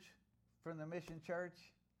from the Mission Church,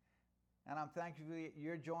 and I'm thankful that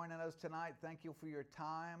you're joining us tonight. Thank you for your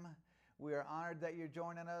time. We are honored that you're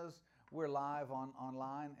joining us. We're live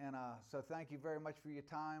online, and so thank you very much for your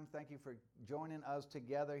time. Thank you for joining us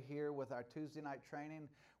together here with our Tuesday night training.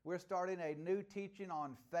 We're starting a new teaching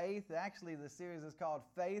on faith. Actually, the series is called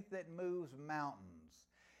Faith That Moves Mountains.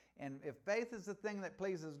 And if faith is the thing that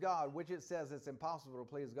pleases God, which it says it's impossible to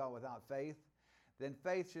please God without faith, then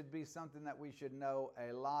faith should be something that we should know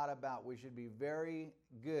a lot about. We should be very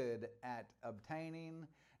good at obtaining,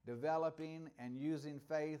 developing, and using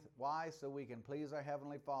faith. Why? So we can please our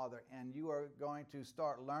Heavenly Father. And you are going to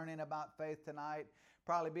start learning about faith tonight.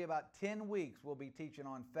 Probably be about 10 weeks we'll be teaching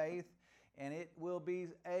on faith. And it will be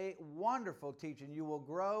a wonderful teaching. You will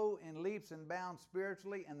grow in leaps and bounds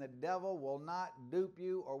spiritually, and the devil will not dupe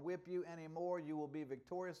you or whip you anymore. You will be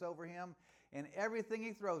victorious over him in everything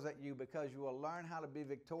he throws at you, because you will learn how to be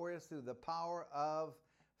victorious through the power of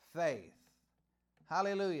faith.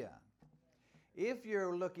 Hallelujah. If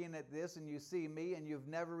you're looking at this and you see me and you've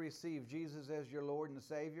never received Jesus as your Lord and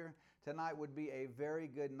Savior, tonight would be a very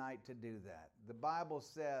good night to do that. The Bible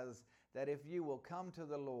says that if you will come to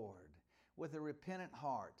the Lord with a repentant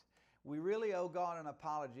heart, we really owe God an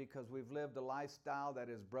apology because we've lived a lifestyle that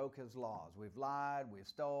has broke His laws. We've lied, we've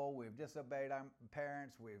stole, we've disobeyed our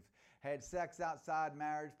parents, we've had sex outside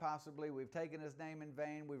marriage possibly, we've taken His name in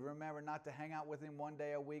vain, we've remembered not to hang out with Him one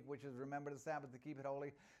day a week, which is remember the Sabbath to keep it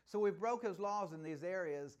holy. So we've broke His laws in these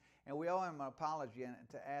areas, and we owe Him an apology and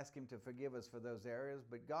to ask Him to forgive us for those areas.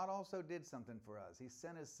 But God also did something for us. He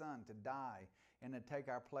sent His Son to die and to take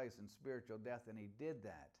our place in spiritual death, and He did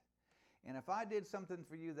that. And if I did something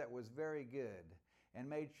for you that was very good and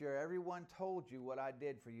made sure everyone told you what I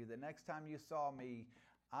did for you, the next time you saw me,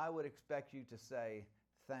 I would expect you to say,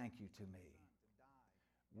 thank you to me.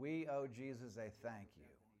 We owe Jesus a thank you.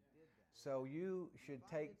 So you should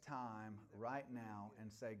take time right now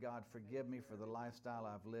and say, God, forgive me for the lifestyle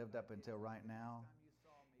I've lived up until right now.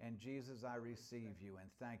 And Jesus, I receive you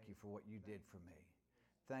and thank you for what you did for me.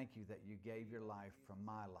 Thank you that you gave your life from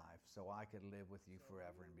my life so I could live with you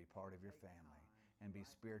forever and be part of your family and be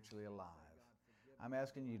spiritually alive. I'm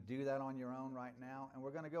asking you to do that on your own right now, and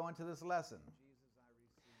we're going to go into this lesson.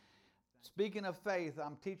 Speaking of faith,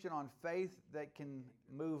 I'm teaching on faith that can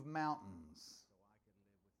move mountains.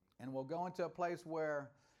 And we'll go into a place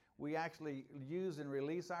where we actually use and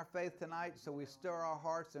release our faith tonight, so we stir our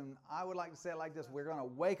hearts, and I would like to say it like this: we're going to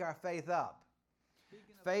wake our faith up.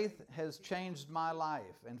 Faith has changed my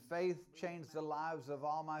life, and faith changed the lives of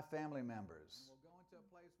all my family members.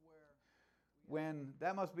 When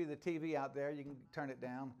that must be the TV out there, you can turn it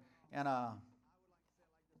down. And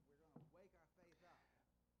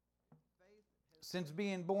since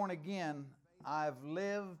being born again, I've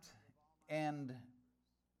lived and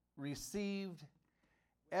received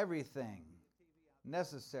everything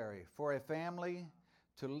necessary for a family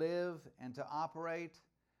to live and to operate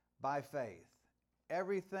by faith.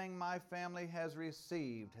 Everything my family has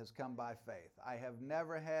received has come by faith. I have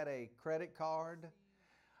never had a credit card.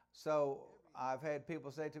 So I've had people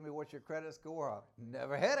say to me, what's your credit score? I've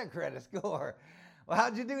never had a credit score. Well,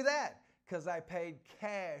 how'd you do that? Because I paid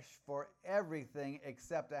cash for everything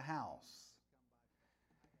except a house.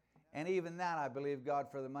 And even that, I believed God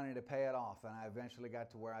for the money to pay it off, and I eventually got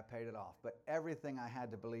to where I paid it off. But everything I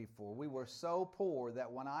had to believe for. We were so poor that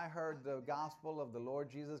when I heard the gospel of the Lord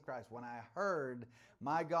Jesus Christ, when I heard,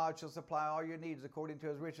 my God shall supply all your needs according to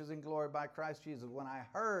His riches and glory by Christ Jesus, when I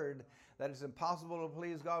heard that it's impossible to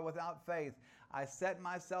please God without faith, I set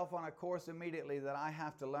myself on a course immediately that I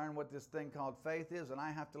have to learn what this thing called faith is, and I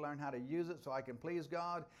have to learn how to use it so I can please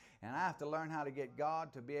God, and I have to learn how to get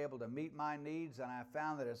God to be able to meet my needs. And I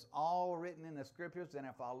found that it's all written in the Scriptures, and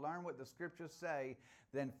if I learn what the Scriptures say,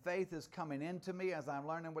 then faith is coming into me as I'm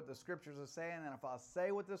learning what the Scriptures are saying, and if I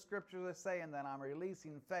say what the Scriptures are saying, then I'm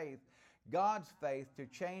releasing faith, God's faith, to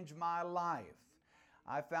change my life.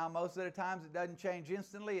 I found most of the times it doesn't change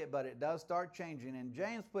instantly, but it does start changing. And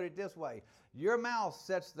James put it this way: your mouth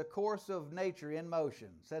sets the course of nature in motion,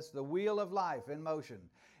 sets the wheel of life in motion.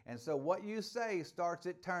 And so what you say starts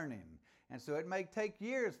it turning. And so it may take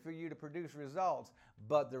years for you to produce results,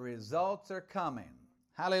 but the results are coming.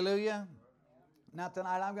 Hallelujah. Now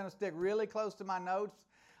tonight I'm going to stick really close to my notes.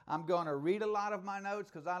 I'm going to read a lot of my notes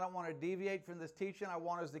because I don't want to deviate from this teaching. I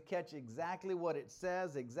want us to catch exactly what it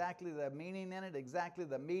says, exactly the meaning in it, exactly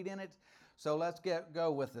the meat in it. So let's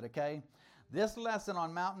go with it, okay? This lesson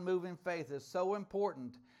on mountain moving faith is so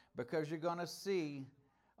important because you're going to see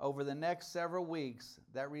over the next several weeks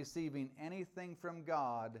that receiving anything from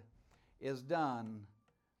God is done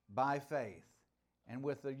by faith and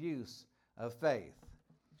with the use of faith.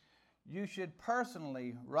 you should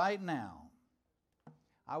personally, right now,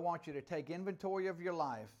 I want you to take inventory of your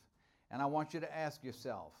life, and I want you to ask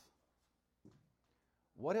yourself,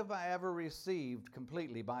 what have I ever received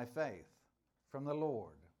completely by faith from the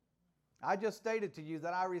Lord? I just stated to you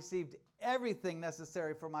that I received everything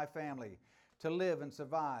necessary for my family to live and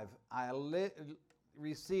survive. I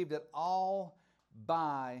received it all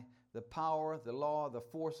by the power, the law, the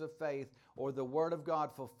force of faith, or the Word of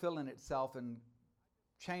God fulfilling itself and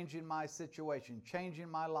changing my situation, changing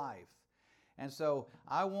my life. And so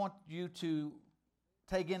I want you to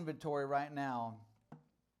take inventory right now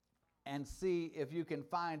and see if you can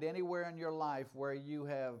find anywhere in your life where you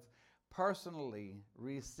have personally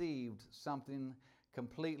received something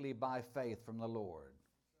completely by faith from the Lord.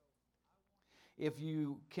 If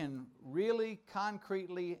you can really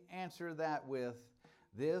concretely answer that with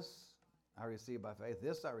this I receive by faith,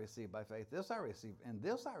 this I receive by faith, this I receive, and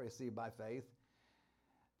this I receive by faith.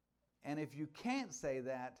 And if you can't say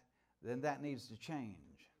that, then that needs to change.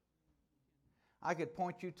 I could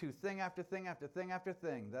point you to thing after thing after thing after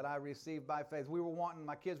thing that I received by faith.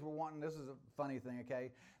 My kids were wanting, this is a funny thing, okay?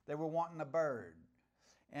 They were wanting a bird.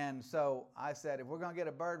 And so I said, if we're going to get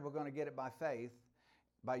a bird, we're going to get it by faith,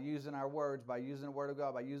 by using our words, by using the Word of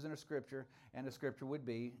God, by using a scripture. And the scripture would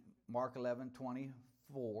be Mark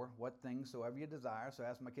 11:24, what things soever you desire. So I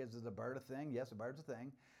asked my kids, is a bird a thing? Yes, a bird's a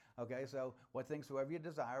thing. Okay, so what things soever you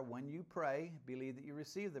desire, when you pray, believe that you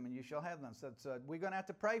receive them and you shall have them. So we're going to have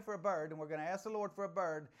to pray for a bird, and we're going to ask the Lord for a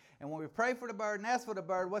bird. And when we pray for the bird and ask for the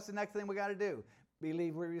bird, what's the next thing we got to do?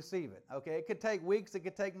 Believe we receive it. Okay, it could take weeks, it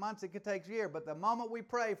could take months, it could take years. But the moment we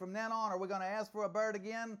pray, from then on, are we going to ask for a bird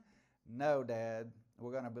again? No, Dad.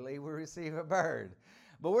 We're going to believe we receive a bird.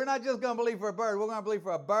 But we're not just going to believe for a bird. We're going to believe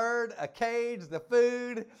for a bird, a cage, the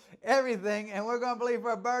food, everything. And we're going to believe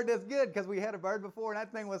for a bird that's good, because we had a bird before and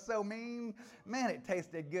that thing was so mean. Man, it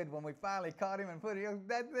tasted good when we finally caught him and put him.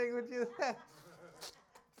 That thing was just...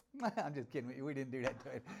 I'm just kidding. We didn't do that to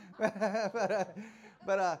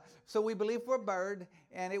it. So we believed for a bird,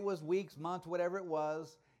 and it was weeks, months, whatever it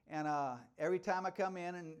was. And every time I come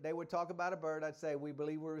in and they would talk about a bird, I'd say, we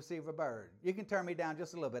believe we'll receive a bird. You can turn me down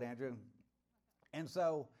just a little bit, Andrew. And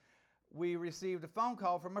so we received a phone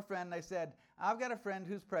call from a friend. They said, I've got a friend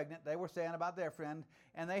who's pregnant. They were saying about their friend,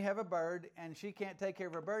 and they have a bird, and she can't take care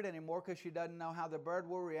of her bird anymore because she doesn't know how the bird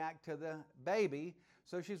will react to the baby,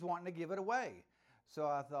 so she's wanting to give it away. So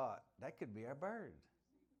I thought, that could be our bird.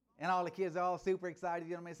 And all the kids are all super excited.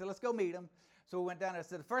 You know what I mean? I said, let's go meet them. So we went down there and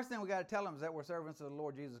said, the first thing we got to tell them is that we're servants of the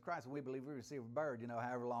Lord Jesus Christ, and we believe we received a bird,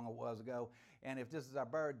 however long it was ago. And if this is our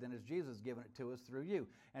bird, then it's Jesus giving it to us through you.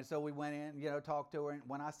 And so we went in, talked to her. And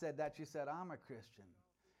when I said that, she said, I'm a Christian.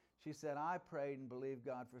 She said, I prayed and believed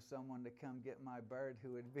God for someone to come get my bird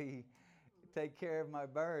who would take care of my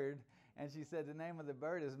bird. And she said, the name of the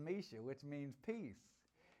bird is Misha, which means peace.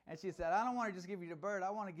 And she said, I don't want to just give you the bird. I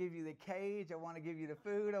want to give you the cage. I want to give you the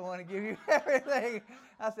food. I want to give you everything.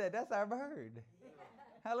 I said, that's our bird.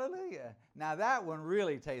 Hallelujah. Now that one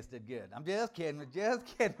really tasted good. I'm just kidding with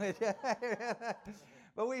you.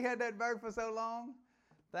 But we had that bird for so long.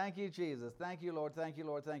 Thank you, Jesus. Thank you, Lord. Thank you,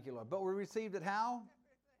 Lord. Thank you, Lord. But we received it how?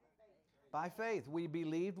 By faith. We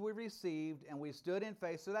believed, we received, and we stood in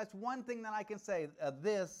faith. So that's one thing that I can say,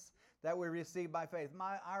 this that we received by faith.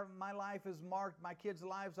 My life is marked, my kids'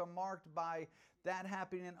 lives are marked by that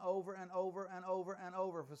happening over and over and over and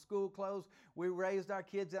over. For school clothes, we raised our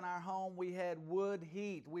kids in our home. We had wood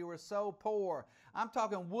heat. We were so poor. I'm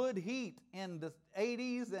talking wood heat in the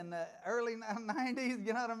 80s and the early 90s,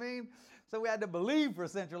 you know what I mean? So we had to believe for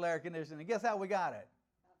central air conditioning. Guess how we got it?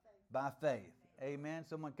 By faith. Amen.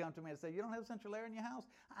 Someone come to me and say, you don't have central air in your house?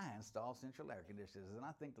 I installed central air conditioners, and I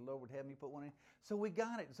think the Lord would have me put one in. So we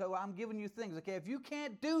got it. So I'm giving you things. Okay, if you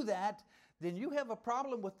can't do that, then you have a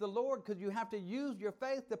problem with the Lord, because you have to use your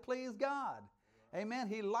faith to please God. Amen.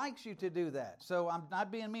 He likes you to do that. So I'm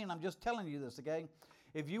not being mean. I'm just telling you this, okay?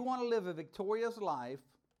 If you want to live a victorious life,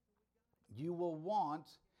 you will want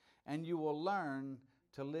and you will learn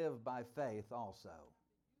to live by faith also.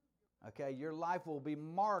 Okay? Your life will be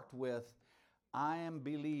marked with, I am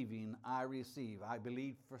believing, I receive. I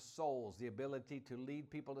believe for souls, the ability to lead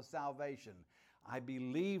people to salvation. I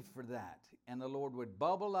believe for that. And the Lord would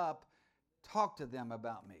bubble up, talk to them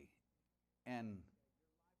about me. And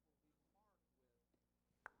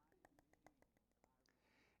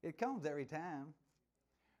it comes every time.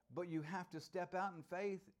 But you have to step out in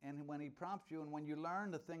faith, and when He prompts you, and when you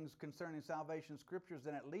learn the things concerning salvation scriptures,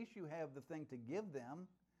 then at least you have the thing to give them.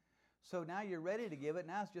 So now you're ready to give it.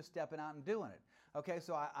 Now it's just stepping out and doing it. Okay,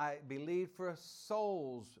 so I believe for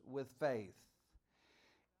souls with faith.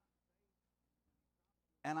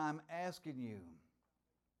 And I'm asking you,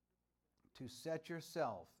 to set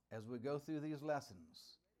yourself, as we go through these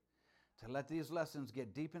lessons, to let these lessons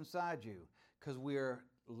get deep inside you, because we're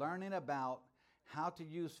learning about how to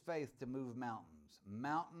use faith to move mountains.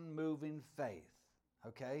 Mountain-moving faith,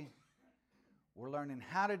 okay? We're learning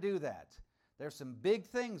how to do that. There's some big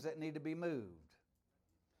things that need to be moved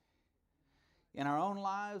in our own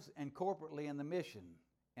lives and corporately in the mission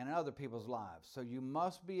and in other people's lives. So you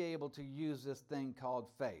must be able to use this thing called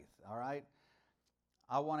faith, all right?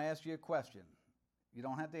 I want to ask you a question. You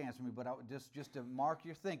don't have to answer me, but just to mark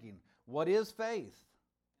your thinking. What is faith?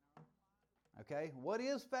 Okay, what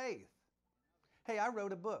is faith? Hey, I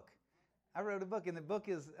wrote a book. And the book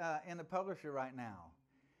is in the publisher right now.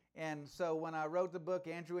 And so when I wrote the book,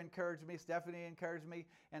 Andrew encouraged me, Stephanie encouraged me,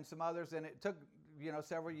 and some others, and it took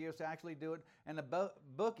several years to actually do it. And the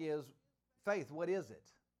book is Faith. What is it?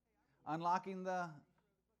 Unlocking the...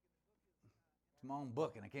 It's my own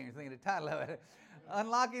book, and I can't even think of the title of it.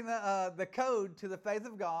 Unlocking the code to the faith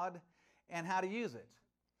of God and how to use it.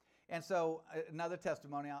 And so another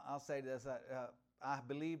testimony, I'll say this. I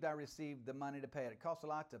believed I received the money to pay it. It costs a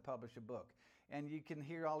lot to publish a book. And you can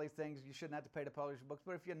hear all these things. You shouldn't have to pay to publish books.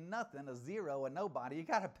 But if you're nothing, a zero, a nobody, you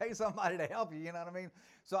got to pay somebody to help you. You know what I mean?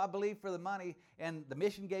 So I believed for the money. And the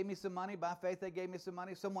mission gave me some money. By faith, they gave me some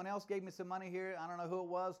money. Someone else gave me some money here. I don't know who it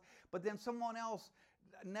was. But then someone else,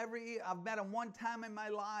 I've met them one time in my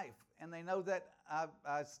life. And they know that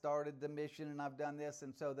I started the mission and I've done this.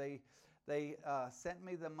 And so they sent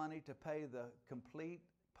me the money to pay the complete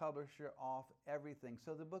publisher off everything.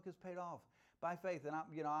 So the book is paid off by faith. And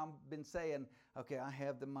I've been saying, okay, I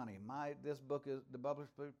have the money. This book is, the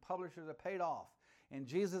publishers are paid off in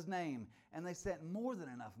Jesus' name. And they sent more than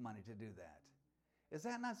enough money to do that. Is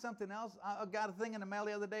that not something else? I got a thing in the mail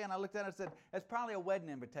the other day and I looked at it and said, it's probably a wedding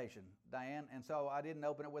invitation, Diane. And so I didn't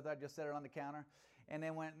open it with her. I just set it on the counter. And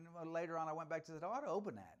then later on I went back to it, I ought to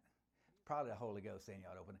open that. Probably the Holy Ghost saying you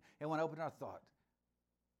ought to open it. And when I opened it, I thought,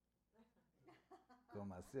 it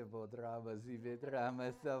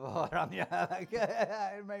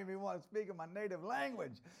made me want to speak in my native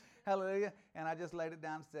language. Hallelujah. And I just laid it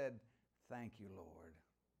down and said, thank you, Lord.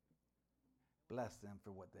 Bless them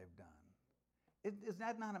for what they've done. Is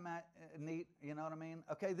that not neat? You know what I mean?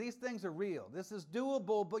 Okay, these things are real. This is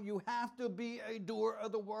doable, but you have to be a doer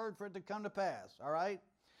of the word for it to come to pass, all right?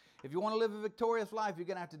 If you want to live a victorious life, you're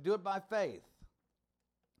going to have to do it by faith.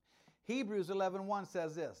 Hebrews 11:1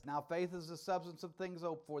 says this, now faith is the substance of things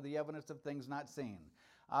hoped for, the evidence of things not seen.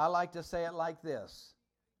 I like to say it like this,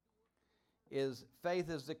 faith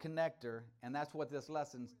is the connector, and that's what this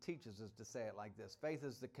lesson teaches us to say it like this. Faith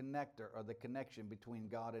is the connector or the connection between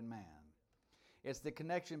God and man. It's the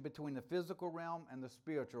connection between the physical realm and the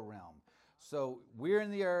spiritual realm. So we're in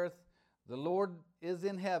the earth, the Lord is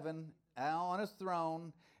in heaven, on his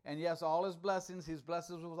throne, and yes, all his blessings, he's blessed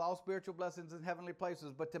us with all spiritual blessings in heavenly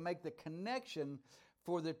places, but to make the connection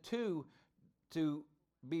for the two to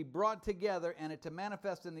be brought together and it to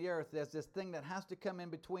manifest in the earth, there's this thing that has to come in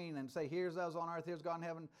between and say, here's us on earth, here's God in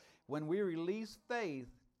heaven. When we release faith,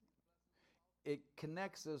 it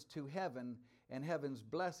connects us to heaven, and heaven's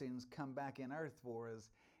blessings come back in earth for us,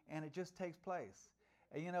 and it just takes place.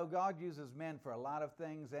 And God uses men for a lot of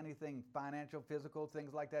things, anything financial, physical,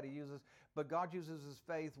 things like that he uses. But God uses his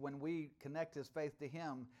faith when we connect his faith to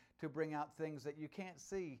him to bring out things that you can't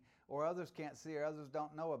see or others can't see or others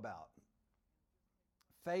don't know about.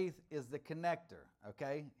 Faith is the connector,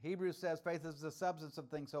 okay? Hebrews says faith is the substance of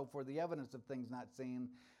things hoped for, the evidence of things not seen.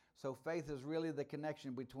 So faith is really the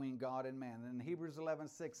connection between God and man. And Hebrews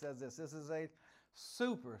 11:6 says this. This is a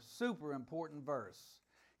super, super important verse.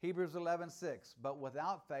 Hebrews 11:6, but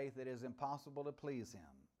without faith it is impossible to please him.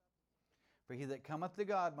 For he that cometh to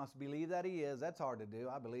God must believe that he is. That's hard to do.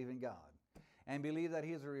 I believe in God. And believe that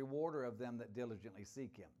he is a rewarder of them that diligently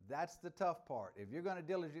seek him. That's the tough part. If you're going to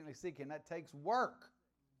diligently seek him, that takes work.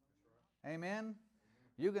 Amen?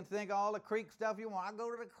 You can think all the creek stuff you want. I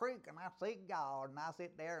go to the creek and I seek God and I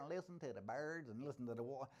sit there and listen to the birds and listen to the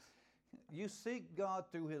water. You seek God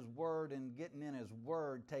through his word, and getting in his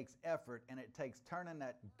word takes effort, and it takes turning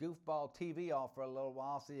that goofball TV off for a little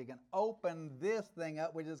while so you can open this thing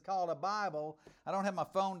up, which is called a Bible. I don't have my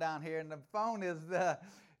phone down here, and the phone is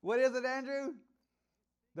what is it, Andrew?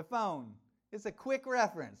 The phone. It's a quick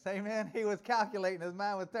reference. Amen. He was calculating, his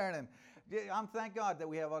mind was turning. Thank God that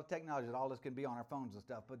we have all the technology that all this can be on our phones and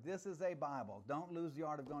stuff. But this is a Bible. Don't lose the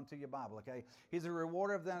art of going to your Bible, okay? He's a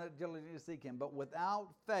rewarder of them that diligently seek him. But without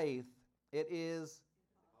faith, it is.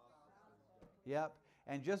 Yep.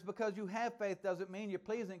 And just because you have faith doesn't mean you're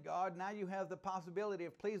pleasing God. Now you have the possibility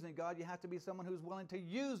of pleasing God. You have to be someone who's willing to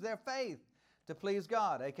use their faith to please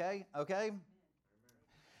God, okay? Okay?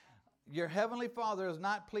 Your heavenly Father is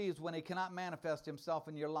not pleased when He cannot manifest Himself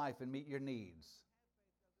in your life and meet your needs.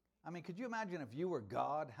 I mean, could you imagine if you were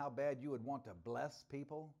God, how bad you would want to bless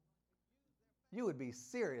people? You would be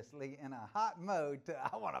seriously in a hot mode to,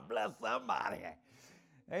 I want to bless somebody.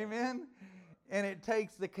 Amen? And it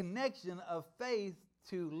takes the connection of faith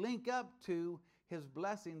to link up to His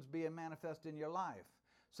blessings being manifest in your life.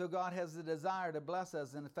 So God has the desire to bless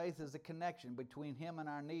us, and faith is the connection between Him and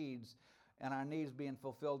our needs being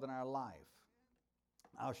fulfilled in our life.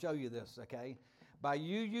 I'll show you this, okay? By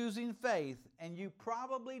you using faith, and you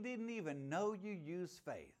probably didn't even know you used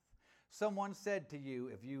faith. Someone said to you,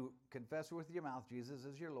 if you confess with your mouth Jesus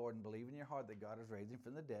is your Lord and believe in your heart that God has raised Him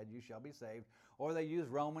from the dead, you shall be saved. Or they used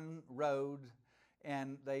Roman road,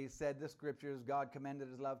 and they said the scriptures, God commended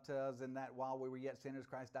His love to us, and that while we were yet sinners,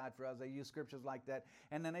 Christ died for us. They used scriptures like that.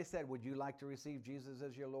 And then they said, would you like to receive Jesus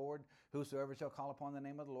as your Lord? Whosoever shall call upon the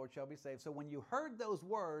name of the Lord shall be saved. So when you heard those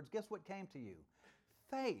words, guess what came to you?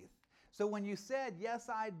 Faith. So when you said, yes,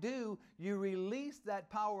 I do, you released that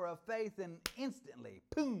power of faith, and instantly,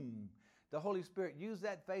 boom, the Holy Spirit used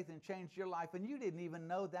that faith and changed your life, and you didn't even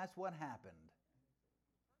know that's what happened.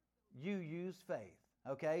 You used faith,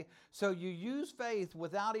 okay? So you use faith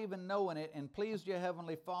without even knowing it and pleased your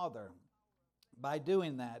Heavenly Father by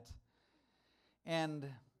doing that. And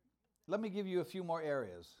let me give you a few more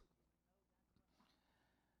areas.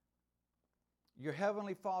 Your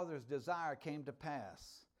Heavenly Father's desire came to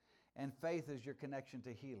pass, and faith is your connection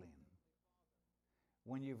to healing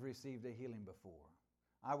when you've received a healing before.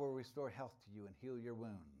 I will restore health to you and heal your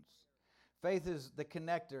wounds. Faith is the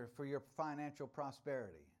connector for your financial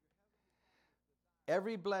prosperity.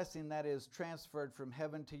 Every blessing that is transferred from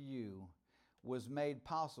heaven to you was made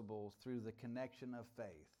possible through the connection of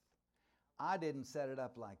faith. I didn't set it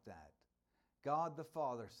up like that. God the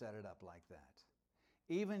Father set it up like that.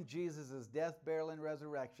 Even Jesus' death, burial, and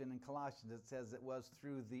resurrection in Colossians, it says it was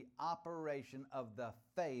through the operation of the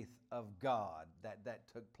faith of God that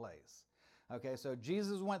took place. Okay, so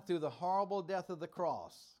Jesus went through the horrible death of the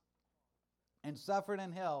cross and suffered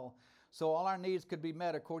in hell so all our needs could be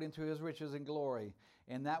met according to His riches and glory.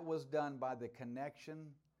 And that was done by the connection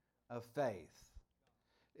of faith.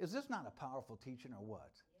 Is this not a powerful teaching or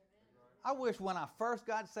what? I wish when I first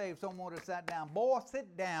got saved, someone would have sat down. Boy,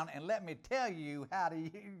 sit down and let me tell you how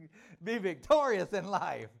to be victorious in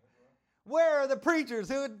life. Where are the preachers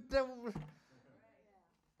who would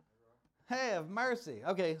have mercy?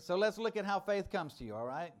 Okay, so let's look at how faith comes to you, all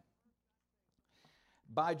right?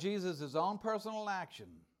 By Jesus' own personal action,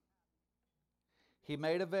 He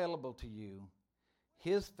made available to you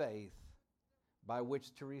His faith by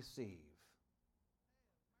which to receive.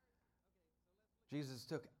 Jesus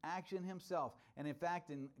took action Himself. And in fact,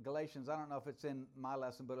 in Galatians, I don't know if it's in my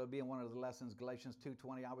lesson, but it'll be in one of the lessons, Galatians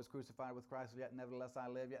 2:20, I was crucified with Christ, yet nevertheless I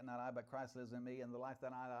live, yet not I, but Christ lives in me. And the life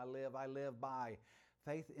that I live by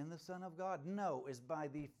faith in the Son of God. No, it's by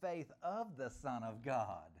the faith of the Son of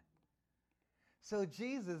God. So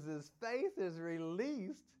Jesus' faith is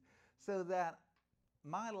released so that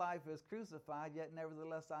my life is crucified, yet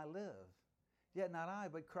nevertheless I live. Yet not I,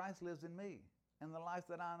 but Christ lives in me. And the life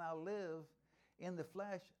that I now live in the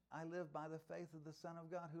flesh, I live by the faith of the Son of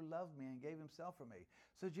God who loved me and gave Himself for me.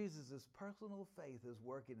 So Jesus' personal faith is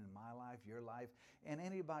working in my life, your life, and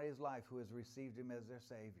anybody's life who has received Him as their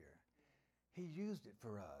Savior. He used it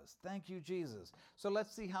for us. Thank you, Jesus. So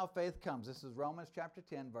let's see how faith comes. This is Romans chapter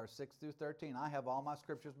 10, verse 6 through 13. I have all my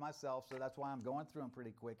scriptures myself, so that's why I'm going through them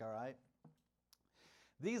pretty quick, all right?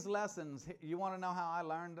 These lessons, you want to know how I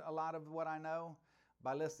learned a lot of what I know?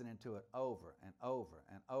 By listening to it over and over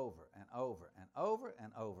and over and over and over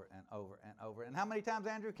and over and over and over. And how many times,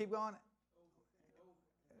 Andrew? Keep going.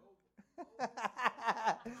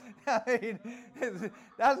 I mean,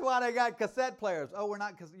 that's why they got cassette players. Oh, we're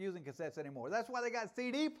not using cassettes anymore. That's why they got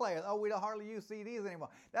CD players. Oh, we don't hardly use CDs anymore.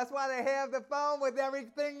 That's why they have the phone with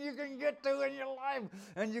everything you can get to in your life.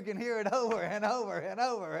 And you can hear it over and over and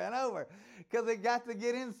over and over. Because it got to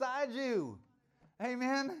get inside you.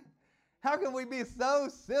 Amen? How can we be so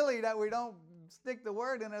silly that we don't stick the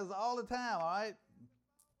word in us all the time, all right?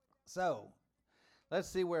 So, let's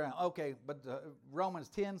see where, okay, but Romans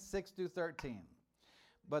 10, 6 through 13.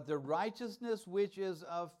 But the righteousness which is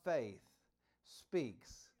of faith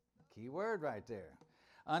speaks, key word right there,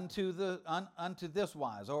 unto this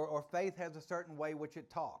wise, or faith has a certain way which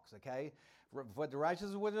it talks, okay? But the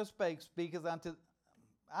righteousness which is faith speaketh unto,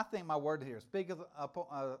 I think my word here, speaketh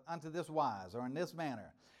unto this wise, or in this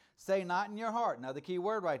manner. Say not in your heart. Now the key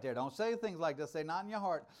word right there. Don't say things like this. Say not in your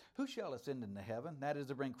heart. Who shall ascend into heaven? That is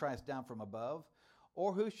to bring Christ down from above.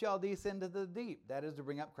 Or who shall descend to the deep? That is to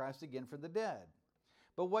bring up Christ again from the dead.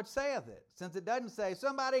 But what saith it? Since it doesn't say,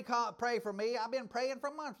 somebody pray for me. I've been praying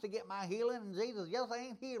for months to get my healing, and Jesus just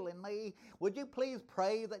ain't healing me. Would you please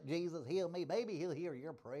pray that Jesus heal me? Maybe he'll hear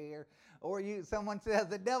your prayer. Or someone says,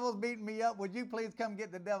 the devil's beating me up. Would you please come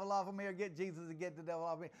get the devil off of me, or get Jesus to get the devil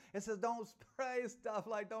off of me? It says don't say stuff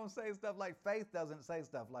like faith doesn't say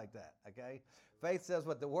stuff like that, okay? Faith says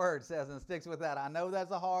what the Word says and sticks with that. I know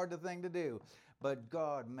that's a hard thing to do, but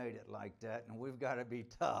God made it like that, and we've got to be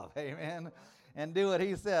tough, amen? And do what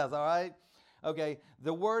He says, all right? Okay,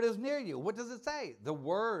 the Word is near you. What does it say? The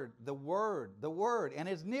Word, and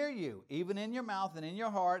it's near you, even in your mouth and in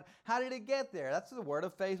your heart. How did it get there? That's the word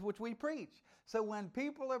of faith which we preach. So when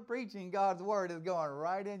people are preaching, God's Word is going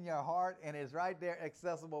right in your heart, and it's right there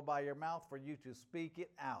accessible by your mouth for you to speak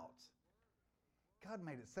it out. God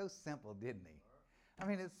made it so simple, didn't He? I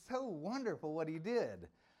mean, it's so wonderful what He did.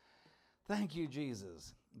 Thank you,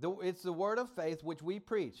 Jesus. It's the word of faith which we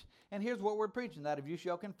preach. And here's what we're preaching, that if you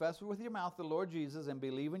shall confess with your mouth the Lord Jesus and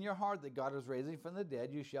believe in your heart that God is raising from the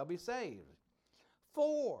dead, you shall be saved.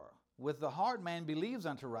 For with the heart man believes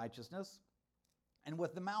unto righteousness, and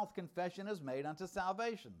with the mouth confession is made unto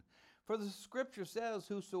salvation. For the Scripture says,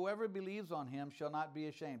 whosoever believes on Him shall not be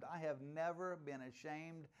ashamed. I have never been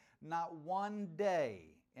ashamed, not one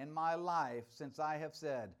day in my life since I have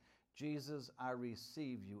said, Jesus, I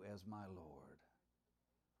receive you as my Lord.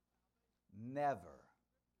 Never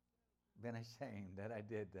been ashamed that I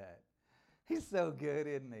did that. He's so good,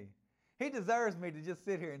 isn't He? He deserves me to just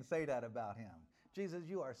sit here and say that about Him. Jesus,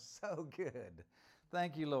 you are so good.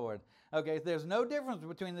 Thank you, Lord. Okay, there's no difference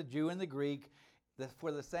between the Jew and the Greek.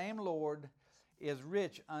 For the same Lord is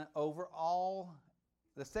rich over all.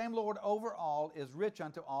 The same Lord over all is rich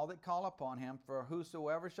unto all that call upon Him. For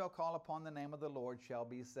whosoever shall call upon the name of the Lord shall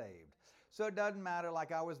be saved. So it doesn't matter,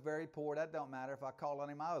 like I was very poor. That don't matter. If I called on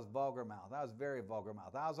Him, I was vulgar mouth. I was very vulgar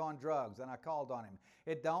mouth. I was on drugs and I called on Him.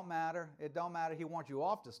 It don't matter. It don't matter. He wants you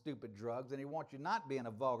off the stupid drugs, and He wants you not being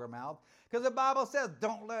a vulgar mouth, because the Bible says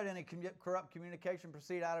don't let any corrupt communication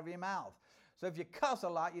proceed out of your mouth. So if you cuss a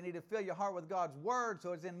lot, you need to fill your heart with God's Word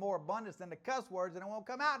so it's in more abundance than the cuss words, and it won't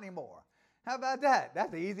come out anymore. How about that?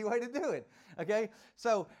 That's the easy way to do it. Okay?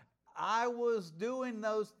 So I was doing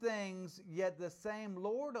those things, yet the same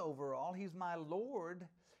Lord over all, He's my Lord.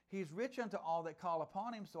 He's rich unto all that call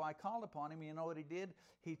upon Him, so I called upon Him. You know what He did?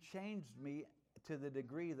 He changed me to the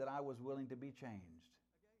degree that I was willing to be changed.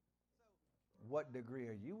 What degree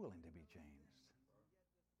are you willing to be changed?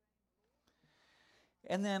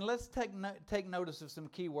 And then let's take notice of some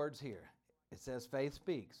key words here. It says faith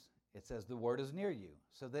speaks. It says the Word is near you.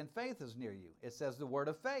 So then faith is near you. It says the word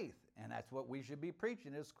of faith. And that's what we should be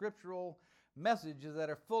preaching, is scriptural messages that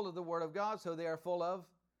are full of the Word of God, so they are full of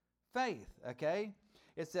faith, okay?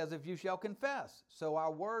 It says if you shall confess. So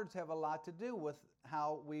our words have a lot to do with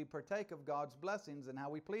how we partake of God's blessings and how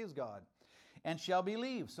we please God. And shall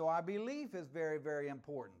believe. So our belief is very, very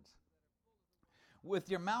important. With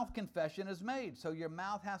your mouth confession is made. So your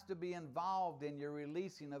mouth has to be involved in your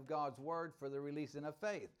releasing of God's Word for the releasing of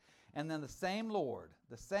faith. And then the same Lord,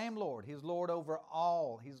 He's Lord over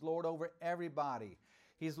all. He's Lord over everybody.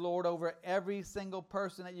 He's Lord over every single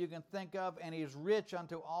person that you can think of, and He's rich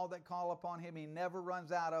unto all that call upon Him. He never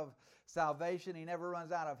runs out of salvation. He never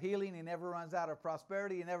runs out of healing. He never runs out of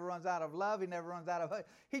prosperity. He never runs out of love. He never runs out of hope.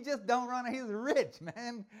 He just don't run. He's rich,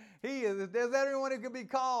 man. He is. If there's anyone who could be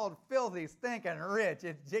called filthy, stinking rich,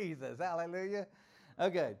 it's Jesus. Hallelujah.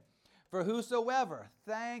 Okay. For whosoever,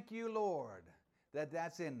 thank you, Lord,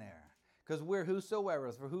 that's in there. Because we're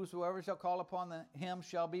whosoever. For whosoever shall call upon Him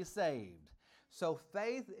shall be saved. So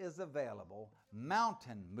faith is available,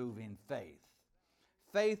 mountain-moving faith.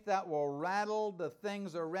 Faith that will rattle the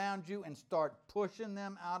things around you and start pushing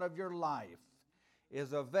them out of your life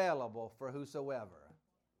is available for whosoever.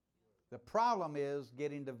 The problem is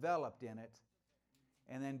getting developed in it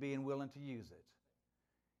and then being willing to use it.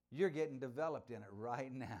 You're getting developed in it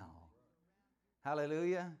right now.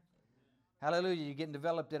 Hallelujah. Hallelujah. You're getting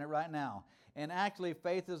developed in it right now. And actually,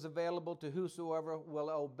 faith is available to whosoever will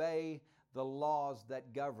obey the laws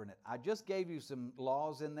that govern it. I just gave you some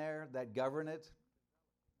laws in there that govern it.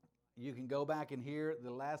 You can go back and hear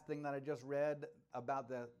the last thing that I just read about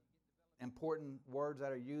the important words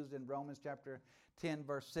that are used in Romans chapter 10,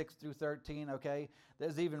 verse 6 through 13, okay?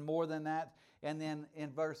 There's even more than that. And then in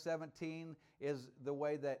verse 17 is the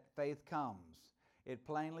way that faith comes. It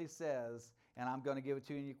plainly says, and I'm going to give it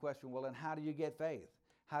to you in your question, well, and how do you get faith?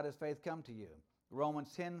 How does faith come to you?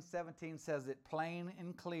 Romans 10:17 says it plain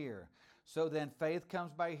and clear. So then faith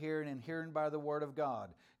comes by hearing, and hearing by the Word of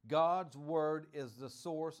God. God's Word is the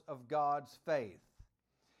source of God's faith.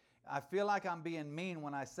 I feel like I'm being mean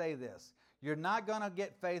when I say this. You're not going to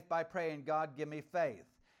get faith by praying, God, give me faith.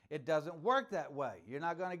 It doesn't work that way. You're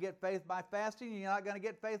not going to get faith by fasting. You're not going to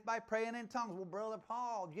get faith by praying in tongues. Well, Brother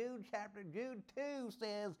Paul, Jude 2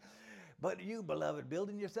 says, but you, beloved,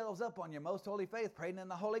 building yourselves up on your most holy faith, praying in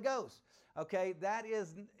the Holy Ghost. Okay, that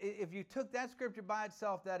is, if you took that scripture by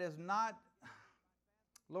itself, that is not,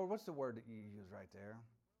 Lord, what's the word that you use right there?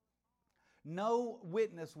 No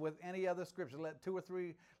witness with any other scripture.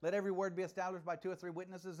 Let every word be established by 2 or 3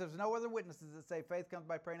 witnesses. There's no other witnesses that say faith comes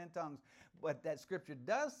by praying in tongues. But that scripture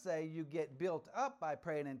does say you get built up by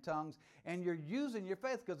praying in tongues, and you're using your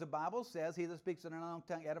faith, because the Bible says he that speaks in an unknown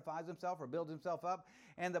tongue edifies himself or builds himself up.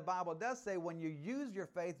 And the Bible does say when you use your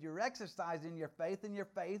faith, you're exercising your faith, and your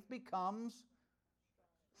faith becomes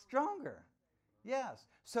stronger. Yes.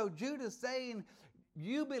 So Jude is saying,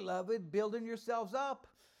 you, beloved, building yourselves up,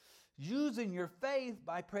 using your faith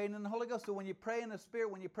by praying in the Holy Ghost. So when you pray in the Spirit,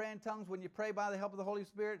 when you pray in tongues, when you pray by the help of the Holy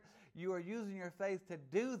Spirit, you are using your faith to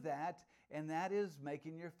do that, and that is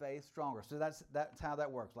making your faith stronger. So that's how that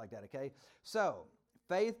works, like that, okay? So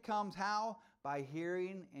faith comes how? By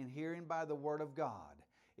hearing, and hearing by the Word of God.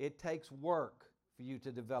 It takes work for you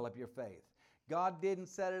to develop your faith. God didn't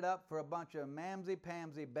set it up for a bunch of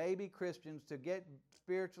mamsy-pamsy baby Christians to get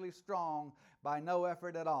spiritually strong by no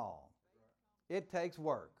effort at all. It takes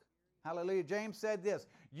work. Hallelujah. James said this,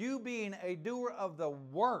 you being a doer of the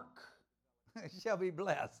work shall be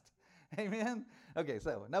blessed. Amen? Okay,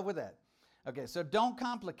 so enough with that. Okay, so don't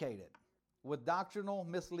complicate it with doctrinal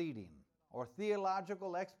misleading or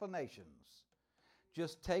theological explanations.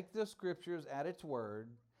 Just take the scriptures at its word.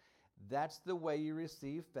 That's the way you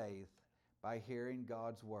receive faith, by hearing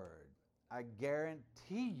God's word. I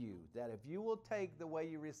guarantee you that if you will take the way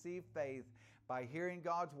you receive faith by hearing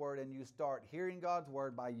God's word, and you start hearing God's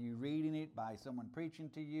word by you reading it, by someone preaching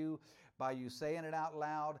to you, by you saying it out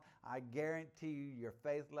loud, I guarantee you your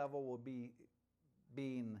faith level will be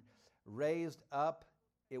being raised up,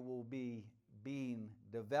 it will be being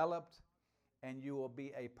developed, and you will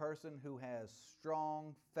be a person who has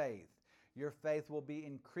strong faith. Your faith will be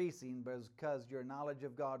increasing because your knowledge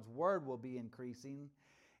of God's word will be increasing.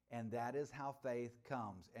 And that is how faith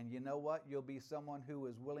comes. And you know what? You'll be someone who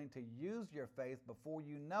is willing to use your faith before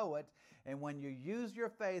you know it. And when you use your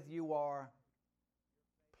faith, you are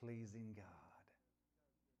pleasing God.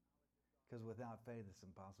 Because without faith, it's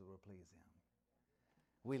impossible to please Him.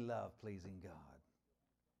 We love pleasing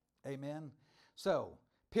God. Amen? So,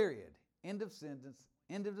 period. End of sentence.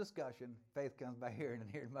 End of discussion. Faith comes by hearing,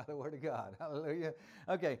 and hearing by the Word of God. Hallelujah.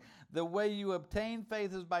 Okay, the way you obtain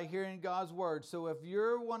faith is by hearing God's Word. So if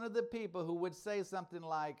you're one of the people who would say something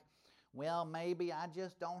like, well, maybe I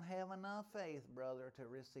just don't have enough faith, brother, to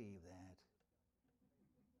receive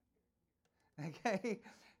that. Okay?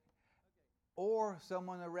 Or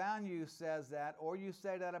someone around you says that, or you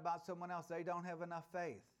say that about someone else, they don't have enough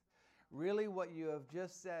faith. Really, what you have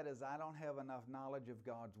just said is, I don't have enough knowledge of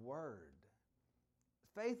God's Word.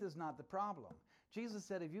 Faith is not the problem. Jesus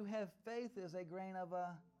said, if you have faith as a grain of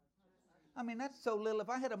that's so little. If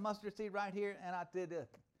I had a mustard seed right here and I did this,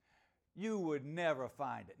 you would never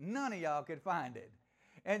find it. None of y'all could find it.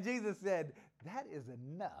 And Jesus said, that is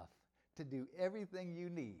enough to do everything you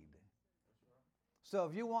need. So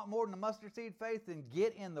if you want more than a mustard seed faith, then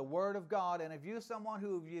get in the Word of God. And if you're someone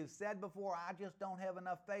who you've said before, I just don't have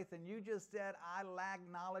enough faith, and you just said, I lack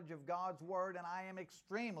knowledge of God's Word, and I am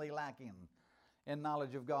extremely lacking in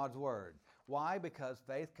knowledge of God's Word. Why? Because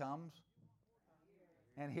faith comes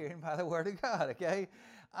and hearing by the Word of God, okay?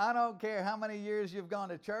 I don't care how many years you've gone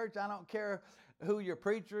to church. I don't care who your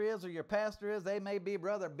preacher is or your pastor is. They may be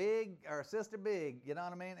Brother Big or Sister Big, you know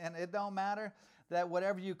what I mean? And it don't matter that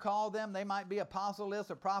whatever you call them, they might be apostle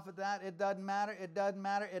this or prophet that. It doesn't matter. It doesn't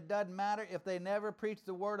matter. It doesn't matter. If they never preach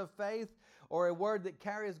the word of faith or a word that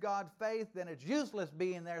carries God's faith, then it's useless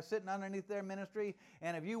being there sitting underneath their ministry.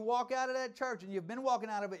 And if you walk out of that church and you've been walking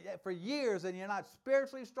out of it for years and you're not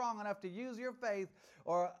spiritually strong enough to use your faith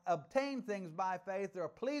or obtain things by faith or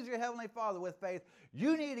please your Heavenly Father with faith,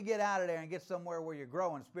 you need to get out of there and get somewhere where you're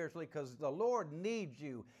growing spiritually, because the Lord needs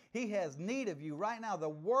you. He has need of you right now. The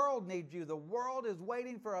world needs you. The world is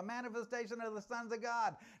waiting for a manifestation of the sons of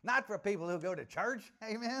God, not for people who go to church.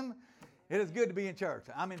 Amen? It is good to be in church.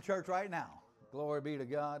 I'm in church right now. Glory be to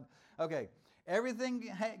God. Okay, everything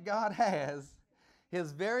God has,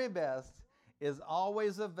 His very best, is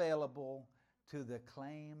always available to the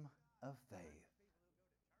claim of faith.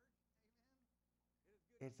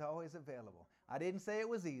 It's always available. I didn't say it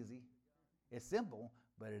was easy. It's simple,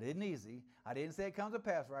 but it isn't easy. I didn't say it comes to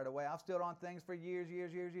pass right away. I've stood on things for years,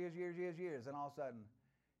 and all of a sudden,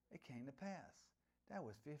 it came to pass. That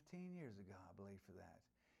was 15 years ago, I believe, for that.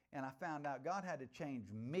 And I found out God had to change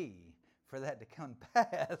me for that to come to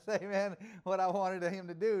pass. Amen. What I wanted him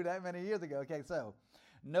to do that many years ago. Okay, so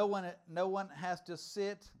no one has to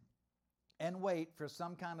sit and wait for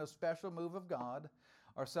some kind of special move of God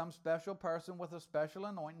or some special person with a special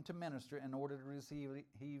anointing to minister in order to receive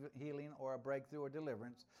healing or a breakthrough or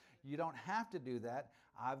deliverance. You don't have to do that.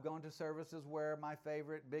 I've gone to services where my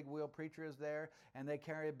favorite big wheel preacher is there, and they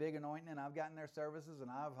carry a big anointing, and I've gotten their services,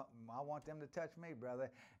 and I want them to touch me,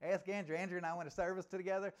 brother. Ask Andrew. Andrew and I went to service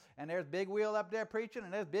together, and there's big wheel up there preaching,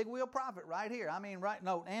 and there's big wheel prophet right here.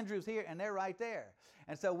 Andrew's here, and they're right there.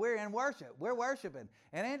 And so we're in worship. We're worshiping.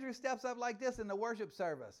 And Andrew steps up like this in the worship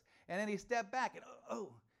service, and then he stepped back, and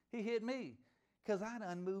he hit me. Because I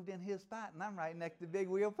done moved in his spot, and I'm right next to Big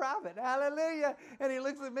Wheel Prophet. Hallelujah. And he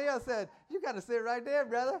looks at me. I said, you got to sit right there,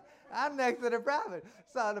 brother. I'm next to the prophet.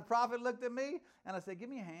 So the prophet looked at me, and I said, give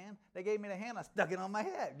me a hand. They gave me the hand. I stuck it on my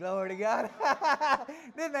head. Glory to God.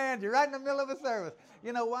 Didn't I, Andrew? Right in the middle of a service.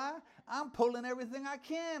 You know why? I'm pulling everything I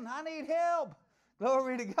can. I need help.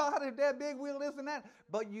 Glory to God. If that big wheel, this and that.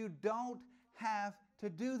 But you don't have to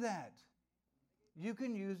do that. You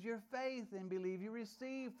can use your faith and believe you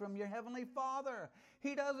receive from your Heavenly Father.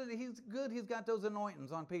 He does it. He's good. He's got those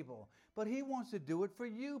anointings on people. But He wants to do it for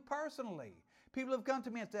you personally. People have come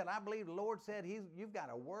to me and said, I believe the Lord said you've got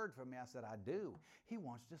a word for me. I said, I do. He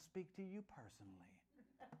wants to speak to you personally.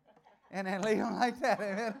 And then leave them like that.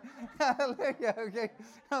 Amen. Hallelujah. Okay.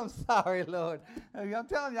 I'm sorry, Lord. Okay, I'm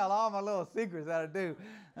telling y'all all my little secrets that I do.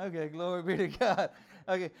 Okay. Glory be to God.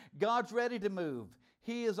 Okay. God's ready to move.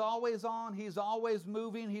 He is always on. He's always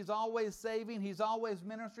moving. He's always saving. He's always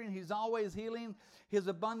ministering. He's always healing. His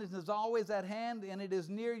abundance is always at hand, and it is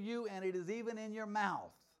near you, and it is even in your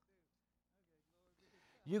mouth.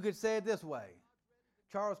 You could say it this way.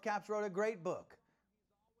 Charles Capps wrote a great book.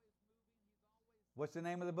 What's the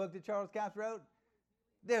name of the book that Charles Capps wrote?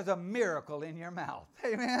 There's a miracle in your mouth.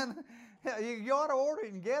 Amen. You ought to order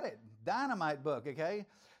it and get it. Dynamite book, okay?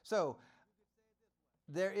 So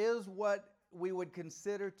there is what we would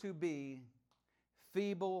consider to be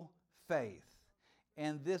feeble faith.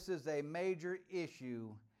 And this is a major issue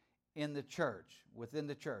in the church, within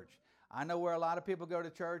the church. I know where a lot of people go to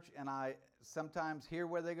church, and I sometimes hear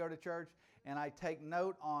where they go to church, and I take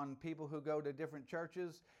note on people who go to different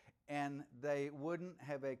churches, and they wouldn't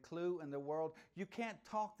have a clue in the world. You can't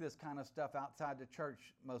talk this kind of stuff outside the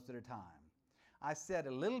church most of the time. I said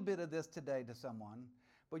a little bit of this today to someone,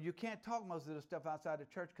 but you can't talk most of the stuff outside the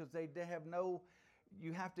church because they have no,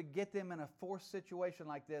 you have to get them in a forced situation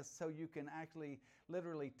like this so you can actually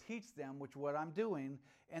literally teach them, which is what I'm doing,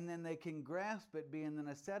 and then they can grasp it being in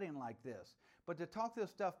a setting like this. But to talk this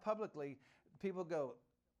stuff publicly, people go,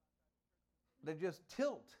 they just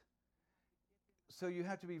tilt. So you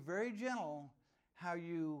have to be very gentle how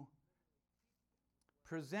you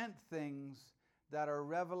present things that are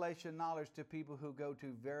revelation knowledge to people who go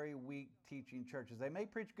to very weak teaching churches. They may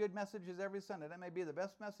preach good messages every Sunday. That may be the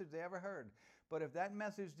best message they ever heard. But if that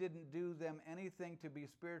message didn't do them anything to be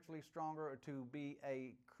spiritually stronger or to be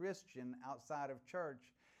a Christian outside of church,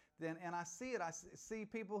 then, and I see it, I see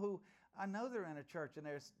people who, I know they're in a church and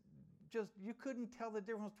there's just, you couldn't tell the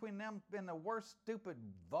difference between them being the worst, stupid,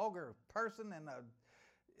 vulgar person and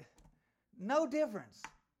no difference.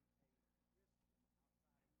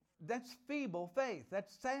 That's feeble faith.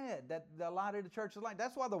 That's sad that a lot of the church is like.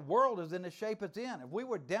 That's why the world is in the shape it's in. If we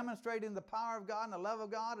were demonstrating the power of God and the love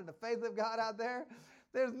of God and the faith of God out there,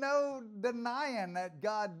 there's no denying that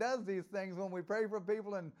God does these things when we pray for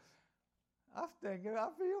people and I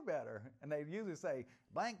feel better. And they usually say,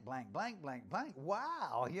 blank, blank, blank, blank, blank.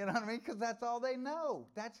 Wow. You know what I mean? Because that's all they know.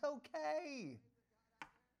 That's okay.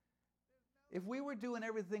 If we were doing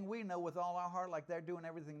everything we know with all our heart like they're doing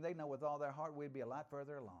everything they know with all their heart, we'd be a lot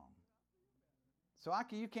further along. So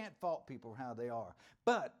you can't fault people how they are.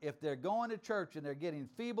 But if they're going to church and they're getting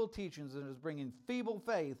feeble teachings and it's bringing feeble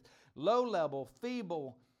faith, low-level,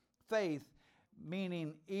 feeble faith,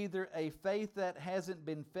 meaning either a faith that hasn't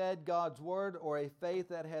been fed God's Word or a faith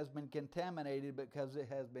that has been contaminated because it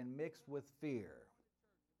has been mixed with fear.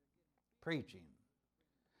 Preaching.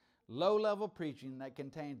 Low-level preaching that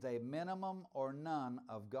contains a minimum or none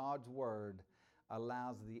of God's Word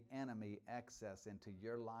allows the enemy access into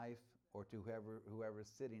your life or to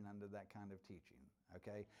whoever's sitting under that kind of teaching,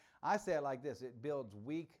 okay? I say it like this, it builds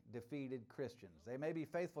weak, defeated Christians. They may be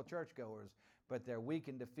faithful churchgoers, but they're weak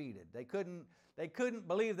and defeated. They couldn't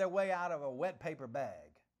believe their way out of a wet paper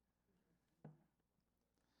bag.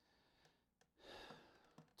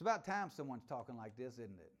 It's about time someone's talking like this,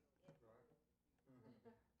 isn't it?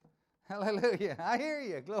 Hallelujah. I hear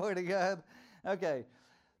you. Glory to God. Okay.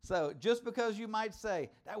 So just because you might say,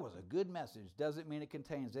 that was a good message, doesn't mean it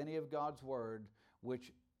contains any of God's Word,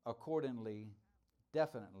 which accordingly,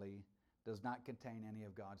 definitely does not contain any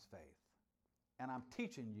of God's faith. And I'm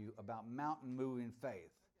teaching you about mountain-moving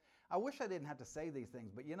faith. I wish I didn't have to say these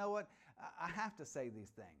things, but you know what? I have to say these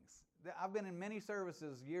things. I've been in many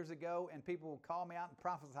services years ago, and people will call me out and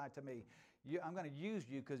prophesy to me. I'm going to use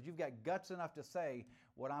you because you've got guts enough to say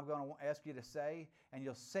what I'm going to ask you to say, and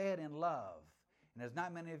you'll say it in love. And there's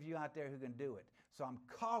not many of you out there who can do it. So I'm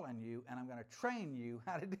calling you, and I'm going to train you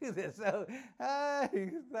how to do this. So,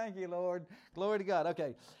 hey, thank you, Lord. Glory to God.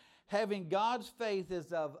 Okay. Having God's faith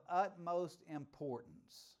is of utmost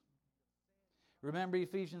importance. Remember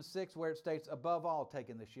Ephesians 6 where it states, above all,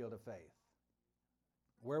 taking the shield of faith,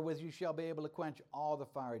 wherewith you shall be able to quench all the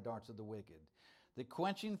fiery darts of the wicked. The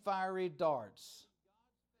quenching fiery darts,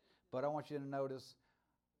 but I want you to notice,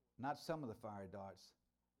 not some of the fiery darts,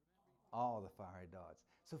 all the fiery darts.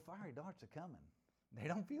 So fiery darts are coming. They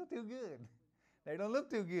don't feel too good. They don't look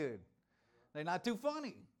too good. They're not too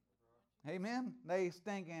funny. Amen? They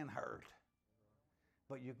stink and hurt.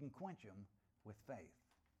 But you can quench them with faith.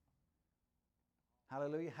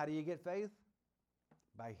 Hallelujah. How do you get faith?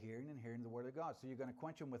 By hearing and hearing the Word of God. So you're going to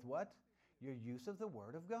quench them with what? Your use of the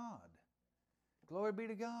Word of God. Glory be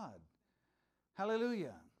to God.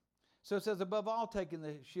 Hallelujah. So it says, above all, taking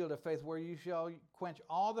the shield of faith, where you shall quench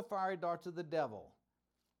all the fiery darts of the devil.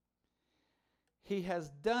 He has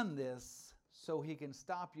done this so he can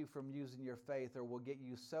stop you from using your faith, or will get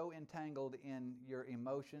you so entangled in your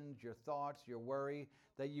emotions, your thoughts, your worry,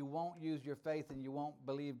 that you won't use your faith and you won't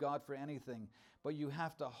believe God for anything. But you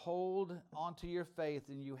have to hold onto your faith,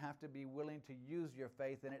 and you have to be willing to use your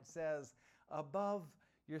faith. And it says, above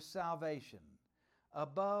your salvation,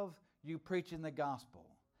 above you preaching the gospel,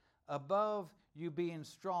 above you being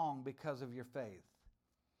strong because of your faith,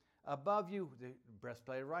 above you, the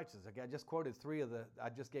breastplate of righteousness. Okay, I just quoted I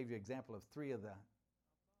just gave you an example of 3 of the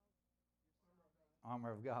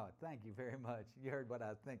armor of God. Thank you very much. You heard what I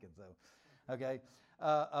was thinking, so. Okay,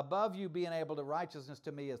 above you being able to, righteousness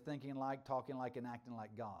to me is thinking like, talking like, and acting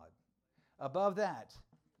like God. Above that,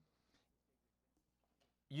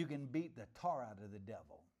 you can beat the tar out of the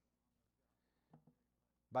devil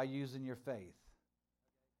by using your faith,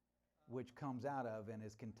 which comes out of and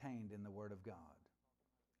is contained in the Word of God.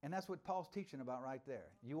 And that's what Paul's teaching about right there.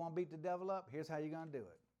 You want to beat the devil up? Here's how you're going to do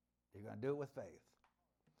it. You're going to do it with faith.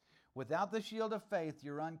 Without the shield of faith,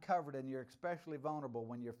 you're uncovered, and you're especially vulnerable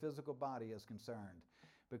when your physical body is concerned,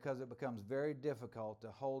 because it becomes very difficult to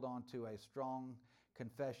hold on to a strong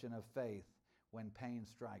confession of faith when pain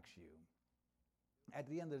strikes you. At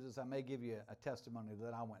the end of this, I may give you a testimony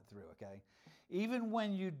that I went through, okay? Even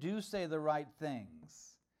when you do say the right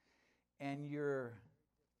things and you're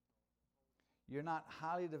not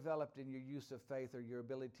highly developed in your use of faith or your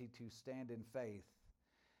ability to stand in faith,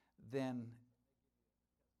 then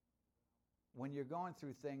when you're going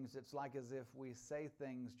through things, it's like as if we say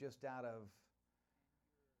things just out of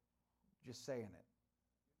just saying it.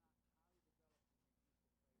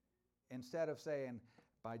 Instead of saying,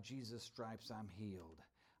 by Jesus' stripes I'm healed,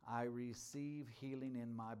 I receive healing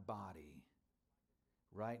in my body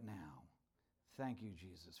right now. Thank you,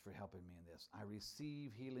 Jesus, for helping me in this. I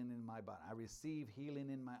receive healing in my body. I receive healing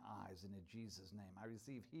in my eyes in Jesus' name. I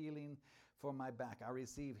receive healing for my back. I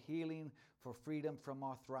receive healing for freedom from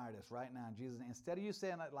arthritis right now in Jesus' name. Instead of you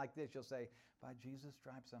saying it like this, you'll say, by Jesus'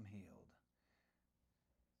 stripes I'm healed.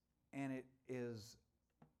 And it is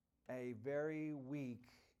a very weak,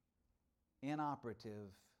 inoperative,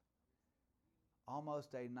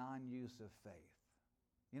 almost a non-use of faith.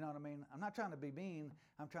 You know what I mean? I'm not trying to be mean.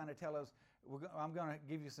 I'm trying to tell us, I'm going to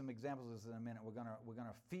give you some examples of this in a minute. We're going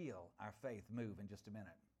to feel our faith move in just a minute.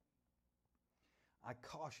 I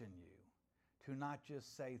caution you to not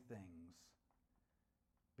just say things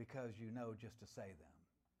because you know just to say them.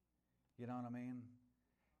 You know what I mean?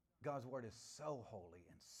 God's word is so holy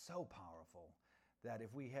and so powerful that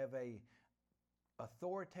if we have a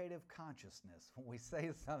authoritative consciousness, when we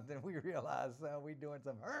say something, we realize we're doing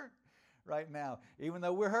some hurt right now, even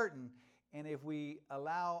though we're hurting. And if we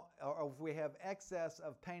allow, or if we have excess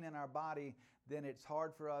of pain in our body, then it's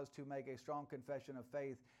hard for us to make a strong confession of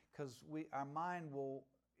faith, because our mind will,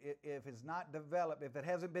 if it's not developed, if it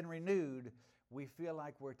hasn't been renewed, we feel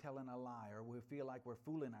like we're telling a lie, or we feel like we're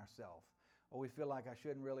fooling ourselves, or we feel like I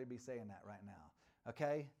shouldn't really be saying that right now.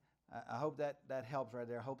 Okay? I hope that helps right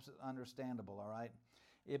there. I hope it's understandable, all right?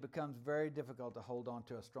 It becomes very difficult to hold on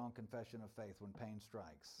to a strong confession of faith when pain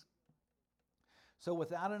strikes. So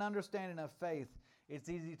without an understanding of faith, it's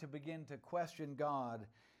easy to begin to question God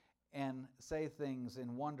and say things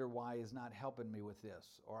and wonder why He's not helping me with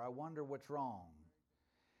this, or I wonder what's wrong.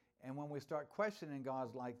 And when we start questioning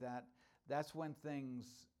God like that, that's when things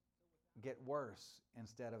get worse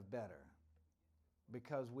instead of better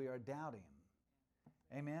because we are doubting.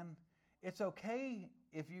 Amen? It's okay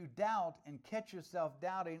if you doubt and catch yourself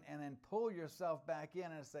doubting and then pull yourself back in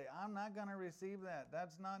and say, I'm not going to receive that.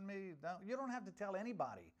 That's not me. You don't have to tell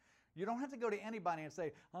anybody. You don't have to go to anybody and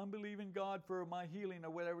say, I'm believing God for my healing or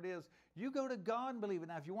whatever it is. You go to God and believe it.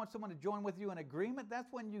 Now, if you want someone to join with you in agreement, that's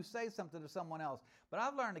when you say something to someone else. But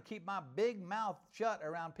I've learned to keep my big mouth shut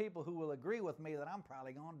around people who will agree with me that I'm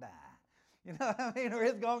probably going to die. You know what I mean? Or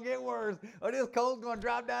it's going to get worse. Or this cold's going to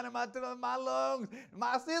drop down in my lungs.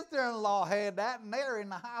 My sister-in-law had that, and they're in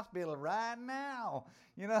the hospital right now.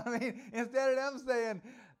 You know what I mean? Instead of them saying,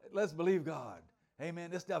 let's believe God. Amen.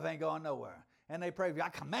 This stuff ain't going nowhere. And they pray for you. I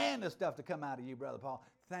command this stuff to come out of you, Brother Paul.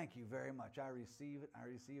 Thank you very much. I receive it. I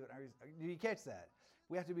receive it. Do you catch that?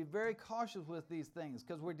 We have to be very cautious with these things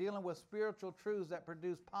because we're dealing with spiritual truths that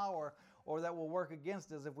produce power or that will work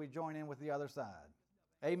against us if we join in with the other side.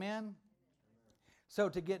 Amen? So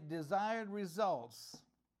to get desired results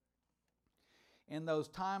in those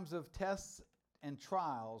times of tests and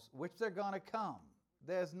trials, which they're going to come,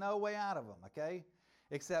 there's no way out of them, okay,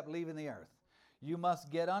 except leaving the earth. You must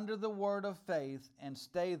get under the word of faith and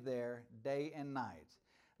stay there day and night.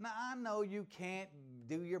 Now, I know you can't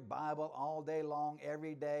do your Bible all day long,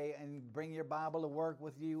 every day, and bring your Bible to work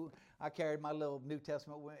with you. I carried my little New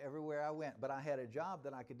Testament everywhere I went, but I had a job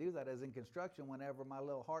that I could do that as in construction whenever my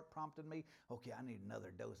little heart prompted me, okay, I need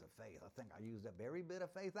another dose of faith. I think I used up every bit of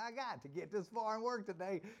faith I got to get this far in work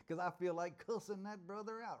today because I feel like cussing that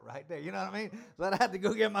brother out right there. You know what I mean? So I had to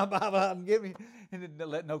go get my Bible out and give me, and then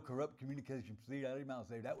let no corrupt communication proceed out of your mouth.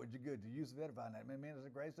 Say, that would you good. To use of edifying that. Man, it's a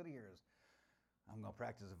grace that he hears. I'm going to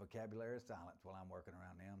practice a vocabulary of silence while I'm working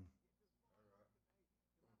around them.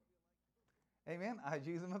 Amen. I was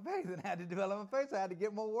using my faith and had to develop my faith. So I had to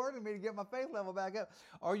get more word in me to get my faith level back up.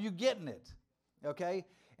 Are you getting it? Okay?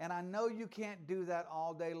 And I know you can't do that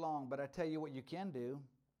all day long, but I tell you what you can do.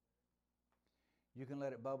 You can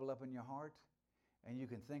let it bubble up in your heart, and you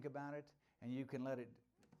can think about it, and you can let it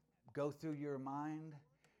go through your mind.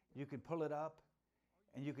 You can pull it up,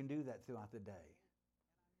 and you can do that throughout the day.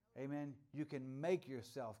 Amen. You can make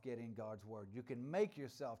yourself get in God's Word. You can make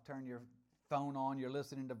yourself turn your phone on, your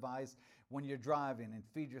listening device, when you're driving and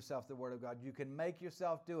feed yourself the Word of God. You can make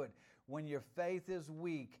yourself do it when your faith is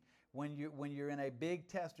weak, when you're in a big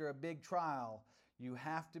test or a big trial. You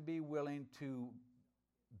have to be willing to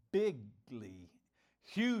bigly,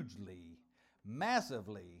 hugely,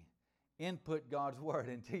 massively input God's Word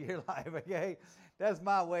into your life, okay? That's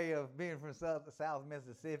my way of being from South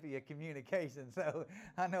Mississippi, a communication. So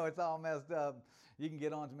I know it's all messed up. You can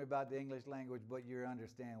get on to me about the English language, but you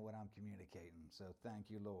understand what I'm communicating. So thank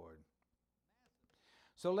you, Lord.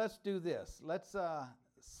 So let's do this. Let's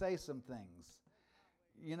say some things.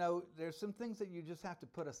 You know, there's some things that you just have to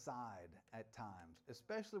put aside at times,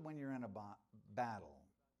 especially when you're in a battle.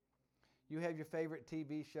 You have your favorite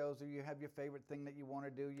TV shows, or you have your favorite thing that you want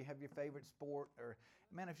to do. You have your favorite sport. Or,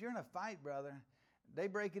 man, if you're in a fight, brother, they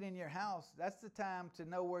break it in your house. That's the time to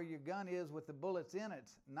know where your gun is with the bullets in it,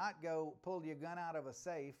 not go pull your gun out of a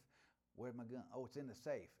safe. Where's my gun? Oh, it's in the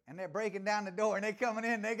safe. And they're breaking down the door, and they're coming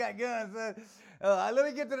in. They got guns. Let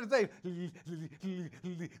me get to the safe.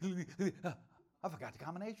 I forgot the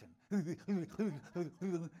combination.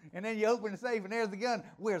 And then you open the safe, and there's the gun.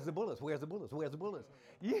 Where's the bullets? Where's the bullets? Where's the bullets?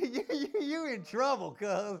 You're in trouble,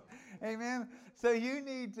 cuz. Amen? So you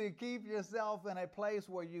need to keep yourself in a place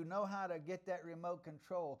where you know how to get that remote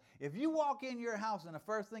control. If you walk in your house and the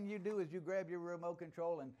first thing you do is you grab your remote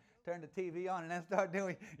control and turn the TV on and then start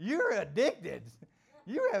doing, you're addicted.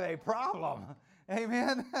 You have a problem.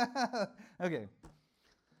 Amen? Okay.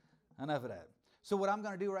 Enough of that. So what I'm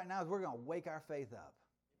going to do right now is we're going to wake our faith up.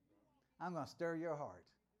 I'm going to stir your heart.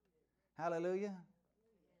 Hallelujah.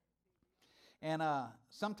 And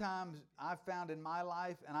sometimes I've found in my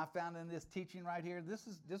life, and I found in this teaching right here, this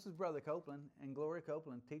is Brother Copeland and Gloria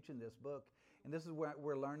Copeland teaching this book. And this is where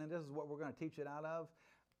we're learning. This is what we're going to teach it out of.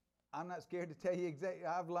 I'm not scared to tell you exactly.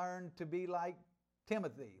 I've learned to be like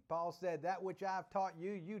Timothy. Paul said, that which I've taught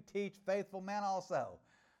you, you teach faithful men also.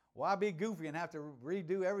 Why be goofy and have to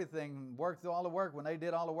redo everything and work through all the work when they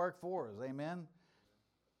did all the work for us? Amen?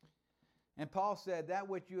 And Paul said, that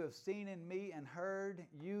which you have seen in me and heard,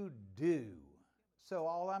 you do. So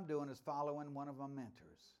all I'm doing is following one of my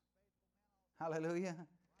mentors. Hallelujah.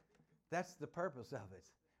 That's the purpose of it.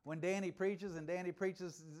 When Danny preaches and Danny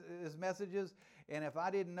preaches his messages, and if I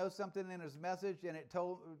didn't know something in his message and it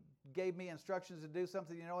gave me instructions to do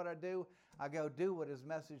something, you know what I do? I go do what his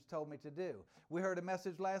message told me to do. We heard a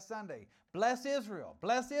message last Sunday. Bless Israel,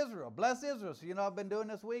 bless Israel, bless Israel. So you know what I've been doing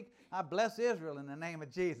this week? I bless Israel in the name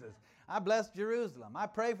of Jesus. I bless Jerusalem. I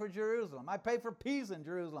pray for Jerusalem. I pray for peace in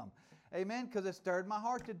Jerusalem. Amen? Because it stirred my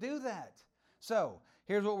heart to do that. So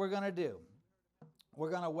here's what we're going to do. We're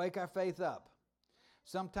going to wake our faith up.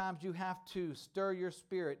 Sometimes you have to stir your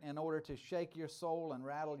spirit in order to shake your soul and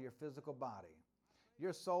rattle your physical body.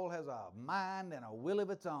 Your soul has a mind and a will of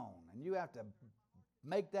its own, and you have to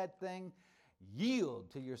make that thing yield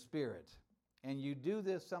to your spirit. And you do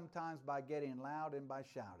this sometimes by getting loud and by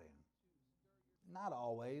shouting. Not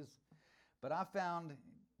always, but I found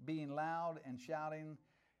being loud and shouting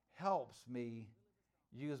helps me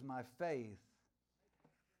use my faith.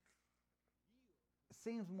 It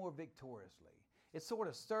seems more victoriously. It sort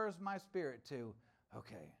of stirs my spirit to,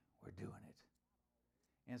 okay, we're doing it.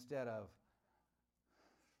 Instead of,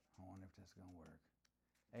 I wonder if this is going to work.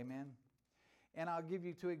 Amen? And I'll give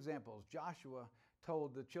you two examples. Joshua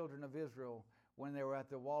told the children of Israel when they were at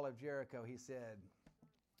the wall of Jericho, he said,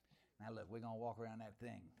 now look, we're going to walk around that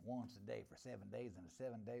thing once a day for 7 days. And the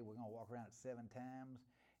 7th day, we're going to walk around it 7 times.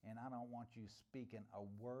 And I don't want you speaking a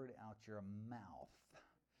word out your mouth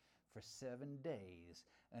for 7 days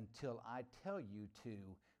until I tell you to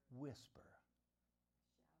whisper.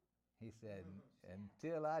 He said,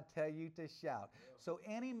 until I tell you to shout. So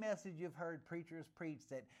any message you've heard preachers preach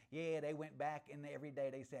that, yeah, they went back and every day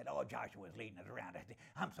they said, oh, Joshua's leading us around that.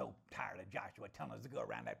 I'm so tired of Joshua telling us to go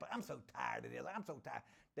around that. But I'm so tired of this. I'm so tired.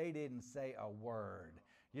 They didn't say a word.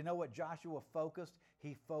 You know what Joshua focused?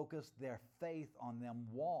 He focused their faith on them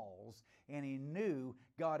walls, and he knew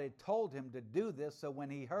God had told him to do this. So when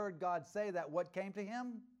he heard God say that, what came to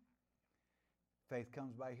him? Faith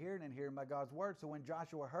comes by hearing, and hearing by God's word. So when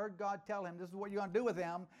Joshua heard God tell him, this is what you're going to do with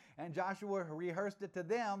him, and Joshua rehearsed it to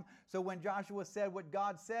them. So when Joshua said what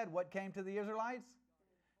God said, what came to the Israelites?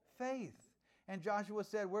 Faith. And Joshua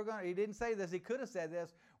said, he didn't say this, he could have said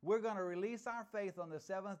this, we're going to release our faith on the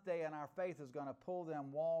 7th day, and our faith is going to pull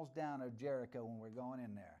them walls down of Jericho when we're going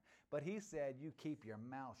in there. But he said, you keep your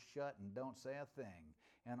mouth shut and don't say a thing.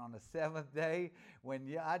 And on the 7th day,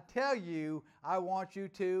 when I tell you, I want you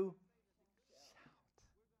to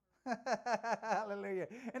shout. Hallelujah.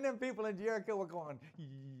 And then people in Jericho were going,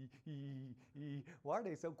 why are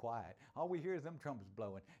they so quiet? All we hear is them trumpets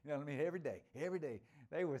blowing. You know what I mean? Every day.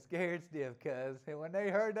 They were scared stiff, cuz. And when they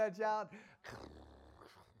heard that shout,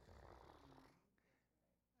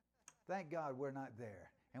 thank God we're not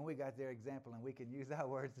there. And we got their example, and we can use our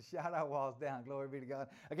words to shout our walls down. Glory be to God.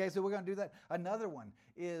 Okay, so we're going to do that. Another one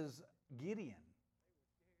is Gideon.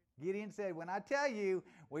 Gideon said, when I tell you,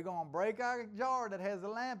 we're going to break our jar that has a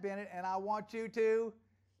lamp in it, and I want you to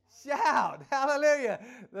shout. Hallelujah.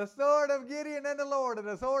 The sword of Gideon and the Lord, and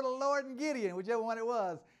the sword of the Lord and Gideon, whichever one it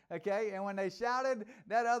was. Okay, and when they shouted,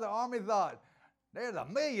 that other army thought, there's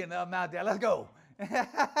 1,000,000 of them out there. Let's go.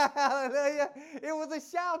 Hallelujah. It was a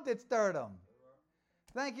shout that stirred them.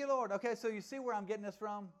 Thank you, Lord. Okay, so you see where I'm getting this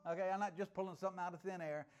from? Okay, I'm not just pulling something out of thin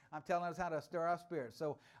air. I'm telling us how to stir our spirit.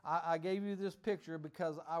 So I gave you this picture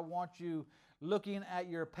because I want you looking at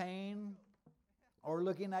your pain or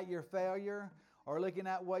looking at your failure or looking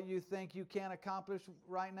at what you think you can't accomplish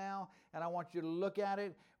right now, and I want you to look at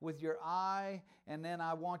it with your eye, and then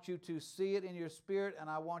I want you to see it in your spirit, and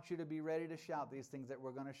I want you to be ready to shout these things that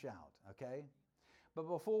we're going to shout, okay? But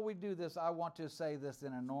before we do this, I want to say this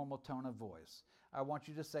in a normal tone of voice. I want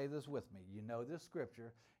you to say this with me. You know this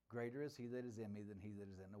scripture, greater is he that is in me than he that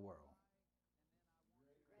is in the world.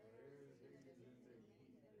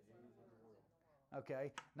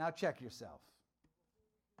 Okay, now check yourself.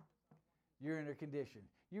 You're in a condition.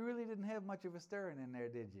 You really didn't have much of a stirring in there,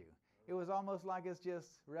 did you? It was almost like it's just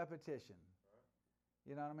repetition.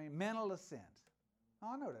 You know what I mean? Mental assent.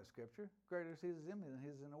 Oh, I know that scripture. Greater is he that is in me than he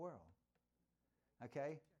that is in the world.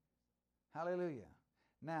 Okay? Hallelujah.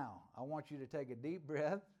 Now, I want you to take a deep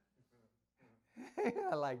breath.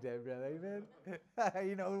 I like that, brother. Amen?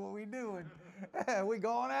 You know what we're doing. We're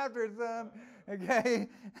going after it, son. Okay?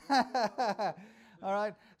 All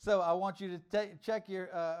right? So I want you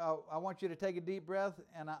to I want you to take a deep breath,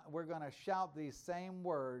 and we're going to shout these same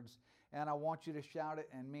words, and I want you to shout it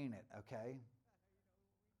and mean it, okay?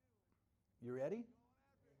 You ready?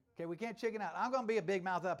 Okay, we can't chicken out. I'm going to be a big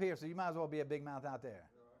mouth up here, so you might as well be a big mouth out there.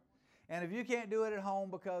 And if you can't do it at home,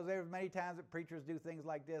 because there's many times that preachers do things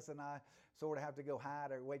like this, and I sort of have to go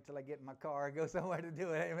hide or wait till I get in my car and go somewhere to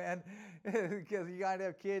do it, amen? Because you got to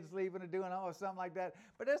have kids sleeping or doing or something like that.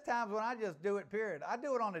 But there's times when I just do it, period. I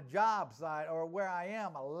do it on a job site or where I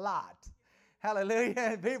am a lot. Hallelujah.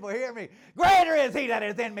 And people hear me. Greater is he that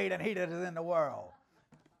is in me than he that is in the world.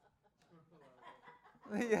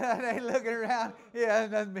 Yeah, they looking around. Yeah,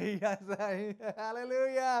 that's me.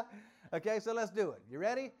 Hallelujah. Okay, so let's do it. You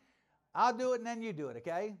ready? I'll do it and then you do it,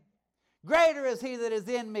 okay? Greater is he that is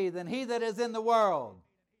in me than he that is in the world.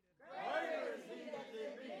 Greater is he that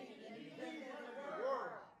is in me than he that is in the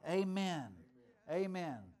world. Amen.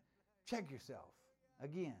 Amen. Check yourself.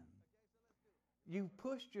 Again. You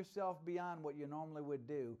pushed yourself beyond what you normally would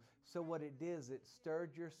do. So what it did is it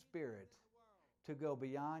stirred your spirit to go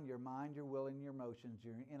beyond your mind, your will, and your emotions,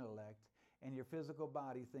 your intellect, and your physical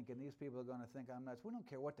body, thinking these people are going to think I'm nuts. We don't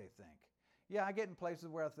care what they think. Yeah, I get in places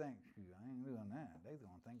where I think, I ain't doing that. They're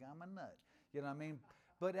going to think I'm a nut. You know what I mean?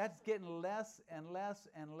 But that's getting less and less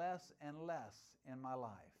and less and less in my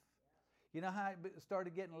life. You know how it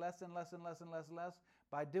started getting less and less and less and less and less?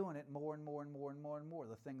 By doing it more and more and more and more and more,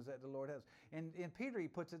 the things that the Lord has. In Peter, he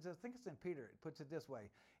puts it, I think it's in Peter, it puts it this way.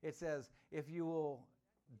 It says, if you will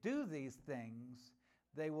do these things,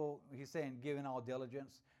 they will, he's saying, given all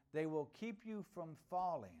diligence, they will keep you from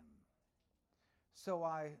falling. So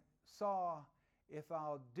I saw, if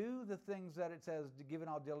I'll do the things that it says, given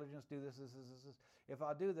all diligence, do this. If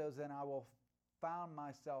I'll do those, then I will find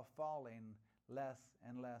myself falling less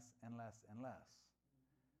and less and less and less.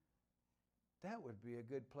 That would be a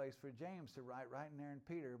good place for James to write right in there in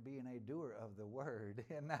Peter, being a doer of the word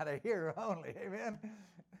and not a hearer only. Amen.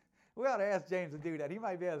 We ought to ask James to do that. He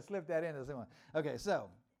might be able to slip that into someone. Okay,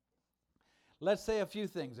 so let's say a few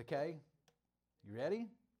things, okay? You ready?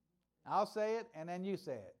 I'll say it and then you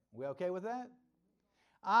say it. We okay with that?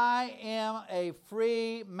 I am a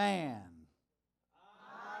free man.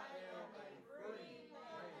 I am a free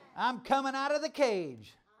man. I'm coming out of the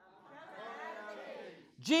cage.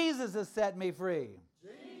 Jesus has set me free.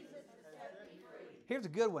 Jesus has set me free. Here's a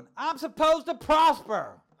good one. I'm supposed to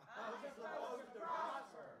prosper. I'm supposed to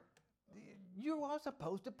prosper. You are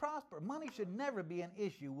supposed to prosper. Money should never be an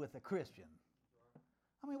issue with a Christian.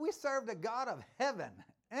 I mean, we serve the God of heaven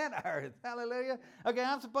and earth. Hallelujah. Okay,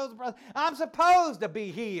 I'm supposed to prosper. I'm supposed to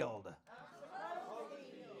be healed.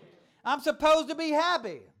 I'm supposed to be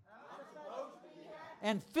happy.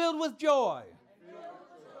 And filled with joy.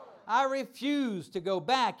 I refuse to go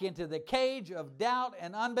back into the cage of doubt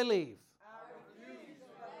and unbelief.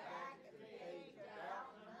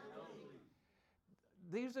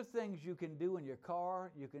 These are things you can do in your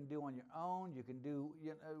car, you can do on your own, you can do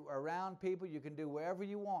around people, you can do wherever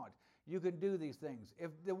you want. You can do these things.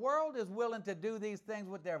 If the world is willing to do these things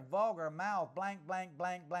with their vulgar mouth, blank, blank,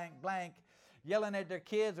 blank, blank, blank, yelling at their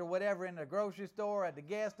kids or whatever in the grocery store, at the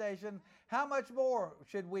gas station, how much more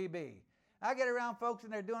should we be? I get around folks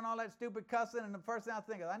and they're doing all that stupid cussing, and the first thing I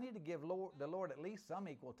think is, I need to give the Lord at least some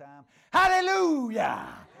equal time. Hallelujah!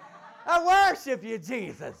 I worship you,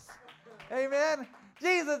 Jesus. Amen.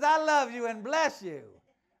 Jesus, I love you and bless you.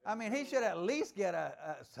 I mean, he should at least get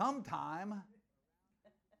some time.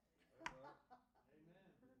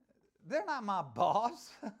 They're not my boss.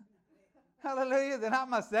 Hallelujah. They're not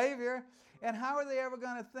my Savior. And how are they ever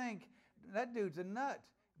going to think, that dude's a nut?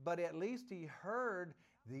 But at least he heard,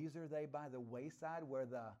 these are they by the wayside where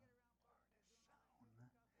the word is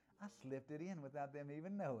sown. I slipped it in without them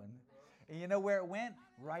even knowing. And you know where it went?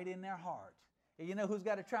 Right in their heart. And you know who's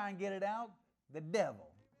got to try and get it out? The devil.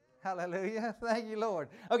 Hallelujah. Thank you, Lord.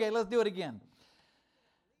 Okay, let's do it again.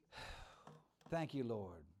 Thank you,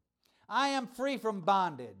 Lord. I am free from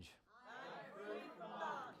bondage.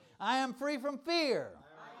 I am free from fear.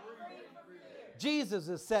 Jesus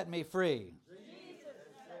has set me free.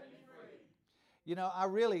 You know, I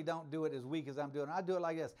really don't do it as weak as I'm doing. I do it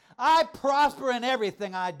like this. I prosper in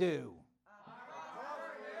everything I do.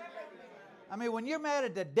 I mean, when you're mad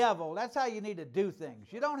at the devil, that's how you need to do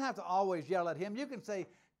things. You don't have to always yell at him. You can say,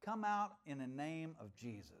 come out in the name of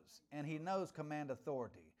Jesus. And he knows command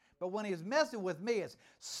authority. But when he's messing with me, it's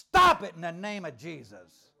stop it in the name of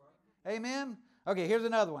Jesus. Amen? Okay, here's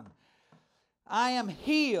another one. I am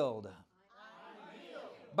healed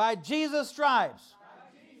by Jesus' stripes.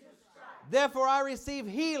 Therefore, I receive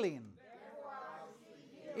healing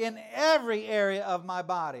in every area of my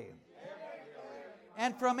body.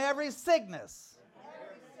 And from every sickness,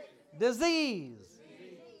 disease,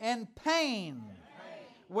 and pain,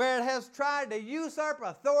 where it has tried to usurp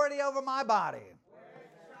authority over my body.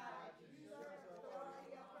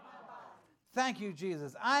 Thank you,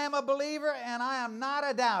 Jesus. I am a believer and I am not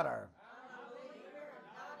a doubter.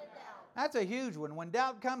 That's a huge one. When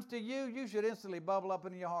doubt comes to you, you should instantly bubble up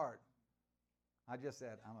into your heart. I just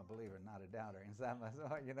said, I'm a believer, not a doubter. Inside my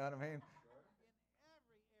heart, you know what I mean?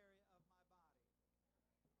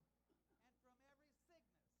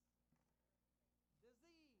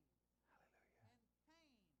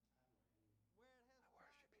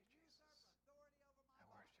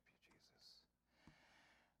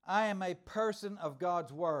 I am a person of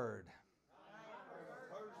God's Word.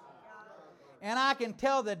 And I can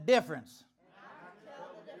tell the difference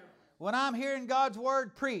when I'm hearing God's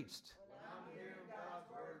Word preached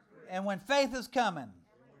and when faith is coming.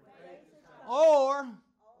 Or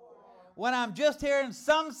when I'm just hearing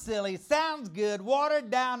some silly, sounds good,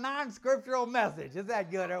 watered down, non-scriptural message. Is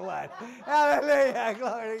that good or what? Hallelujah.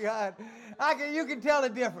 Glory to God. You can tell the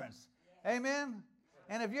difference. Amen.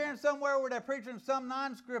 And if you're in somewhere where they're preaching some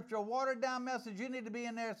non-scriptural, watered-down message, you need to be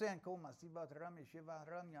in there saying,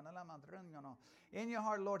 in your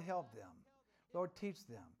heart, Lord, help them. Lord, teach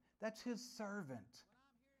them. That's His servant.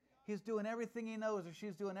 He's doing everything He knows, or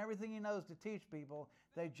she's doing everything He knows to teach people.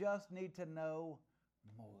 They just need to know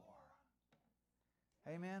more.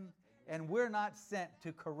 Amen? And we're not sent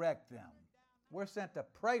to correct them. We're sent to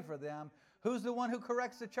pray for them. Who's the one who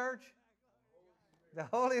corrects the church? The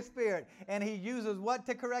Holy Spirit. And He uses what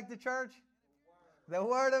to correct the church? The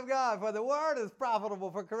Word of God. For the Word is profitable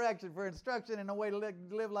for correction, for instruction in a way to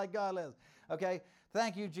live like God lives. Okay?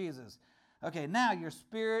 Thank you, Jesus. Okay, now your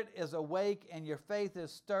spirit is awake and your faith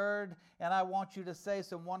is stirred, and I want you to say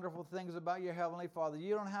some wonderful things about your Heavenly Father.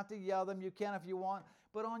 You don't have to yell them. You can if you want,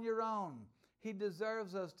 but on your own. He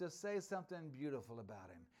deserves us to say something beautiful about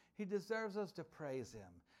Him. He deserves us to praise Him.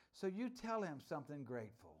 So you tell Him something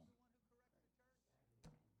grateful.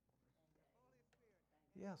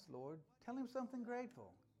 Yes, Lord. Tell Him something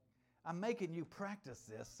grateful. I'm making you practice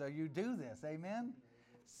this, so you do this. Amen?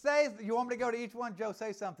 You want me to go to each one? Joe,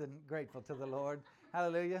 say something grateful to the Lord.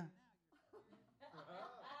 Hallelujah.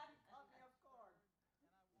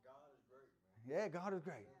 God is great, man. Yeah, God is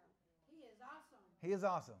great. He is awesome. He is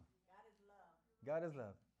awesome. God is love. God is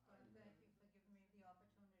love. Lord, thank you for giving me the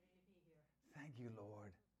opportunity to be here. Thank you, Lord.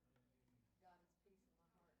 God is peace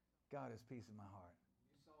in my heart. God is peace in my heart.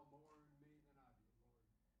 You saw more in me than I did,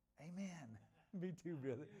 Lord. Amen. Me too,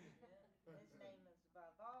 brother. His name is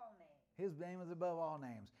above all names. His name is above all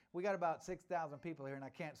names. We got about 6,000 people here, and I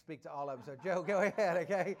can't speak to all of them. So, Joe, go ahead,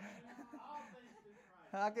 okay? All things in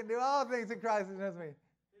Christ. I can do all things in Christ who knows me.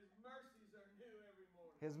 His mercies are new every morning.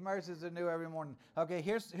 His mercies are new every morning. Okay,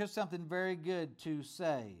 here's something very good to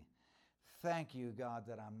say. Thank you, God,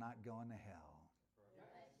 that I'm not going to hell.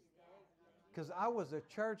 Because I was a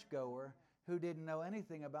churchgoer who didn't know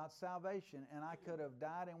anything about salvation, and I could have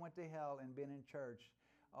died and went to hell and been in church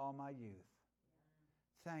all my youth.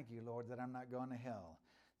 Thank you, Lord, that I'm not going to hell.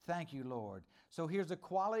 Thank you, Lord. So here's a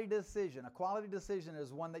quality decision. A quality decision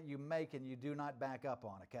is one that you make and you do not back up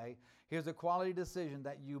on, okay? Here's a quality decision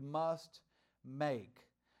that you must make.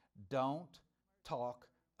 Don't talk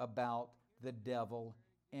about the devil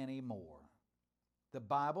anymore. The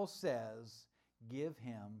Bible says, give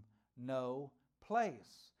him no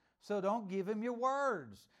place. So don't give him your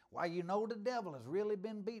words. Why, you know the devil has really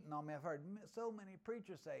been beating on me. I've heard so many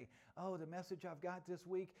preachers say, oh, the message I've got this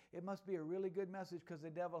week, it must be a really good message because the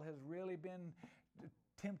devil has really been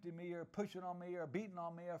tempting me or pushing on me or beating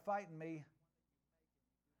on me or fighting me.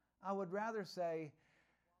 I would rather say,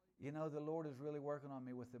 you know, the Lord is really working on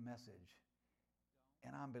me with the message,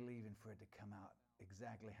 and I'm believing for it to come out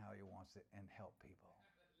exactly how He wants it and help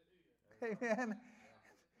people. Amen.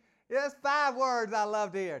 Yes, 5 words I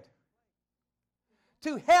love to hear.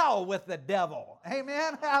 To hell with the devil.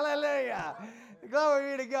 Amen. Hallelujah.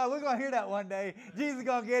 Glory be to God. We're going to hear that one day. Jesus is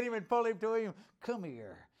going to get him and pull him to him. Come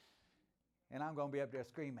here. And I'm going to be up there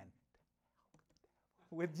screaming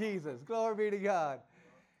with Jesus. Glory be to God.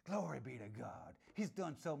 Glory be to God. He's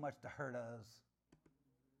done so much to hurt us.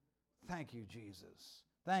 Thank you, Jesus.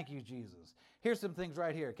 Thank you, Jesus. Here's some things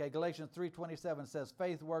right here. Okay, Galatians 3:27 says,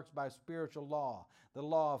 faith works by spiritual law, the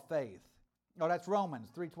law of faith. Oh, that's Romans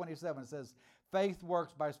 3:27. It says, faith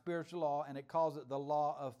works by spiritual law, and it calls it the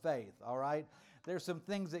law of faith. All right? There's some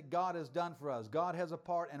things that God has done for us. God has a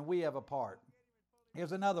part, and we have a part.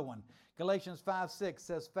 Here's another one. Galatians 5:6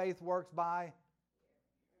 says, faith works by?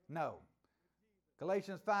 No.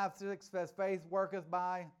 Galatians 5:6 says, faith worketh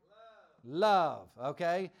by? Love,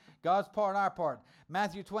 okay? God's part, our part.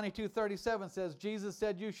 Matthew 22:37 says, Jesus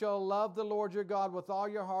said, you shall love the Lord your God with all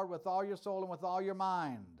your heart, with all your soul, and with all your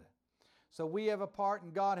mind. So we have a part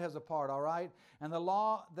and God has a part, all right? And the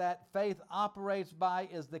law that faith operates by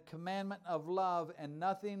is the commandment of love, and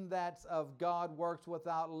nothing that's of God works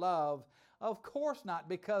without love. Of course not,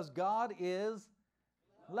 because God is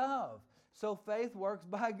Love. So faith works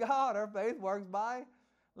by God, or faith works by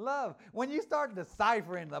love. When you start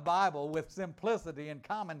deciphering the Bible with simplicity and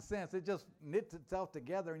common sense, it just knits itself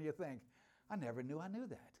together and you think, I never knew I knew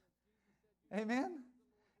that. Amen?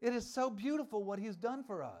 It is so beautiful what He's done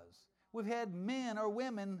for us. We've had men or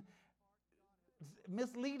women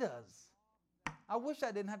mislead us. I wish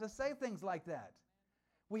I didn't have to say things like that.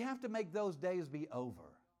 We have to make those days be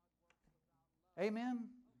over. Amen?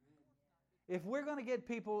 If we're going to get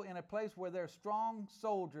people in a place where they're strong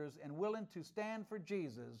soldiers and willing to stand for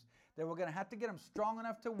Jesus, then we're going to have to get them strong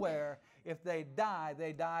enough to where if they die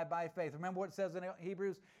by faith. Remember what it says in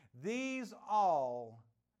Hebrews? These all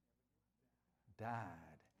died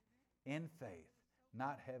in faith,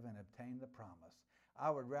 not having obtained the promise. I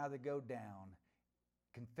would rather go down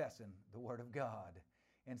confessing the Word of God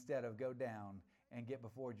instead of go down and get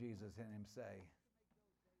before Jesus and Him say,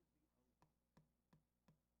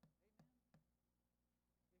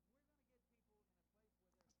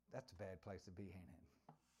 that's a bad place to be, ain't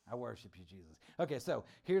it? I worship you, Jesus. Okay, so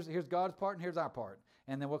here's God's part and here's our part.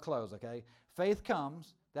 And then we'll close, okay? Faith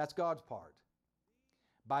comes, that's God's part.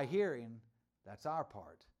 By hearing, that's our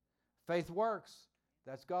part. Faith works,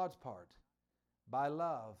 that's God's part. By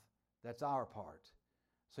love, that's our part.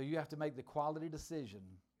 So you have to make the quality decision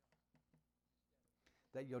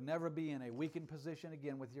that you'll never be in a weakened position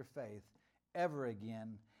again with your faith, ever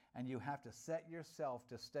again, and you have to set yourself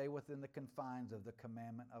to stay within the confines of the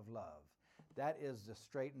commandment of love. That is the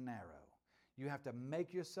straight and narrow. You have to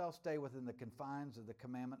make yourself stay within the confines of the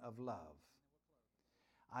commandment of love.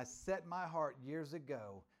 I set my heart years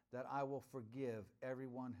ago that I will forgive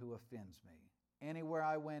everyone who offends me. Anywhere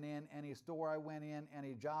I went in, any store I went in,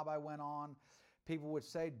 any job I went on, people would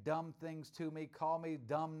say dumb things to me, call me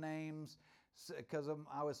dumb names, because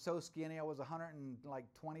I was so skinny. I was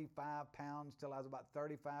 125 pounds till I was about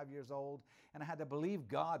 35 years old, and I had to believe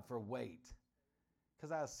God for weight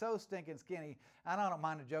because I was so stinking skinny. I don't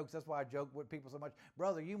mind the jokes. That's why I joke with people so much.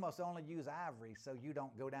 Brother, you must only use ivory so you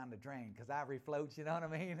don't go down the drain because ivory floats, you know what I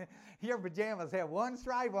mean? Your pajamas have one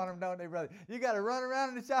stripe on them, don't they, brother? You got to run around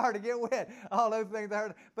in the shower to get wet. All those things.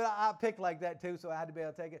 But I picked like that too, so I had to be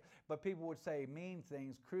able to take it. But people would say mean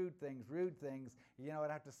things, crude things, rude things. You know what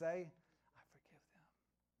I have to say?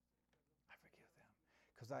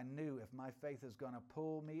 Because I knew if my faith is going to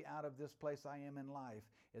pull me out of this place I am in life,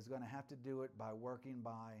 it's going to have to do it by working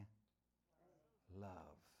by love.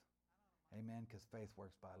 Amen? Because faith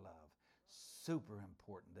works by love. Super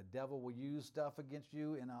important. The devil will use stuff against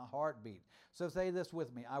you in a heartbeat. So say this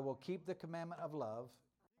with me. I will keep the commandment of love.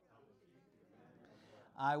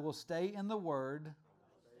 I will stay in the Word.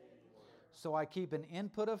 So I keep an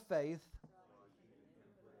input of faith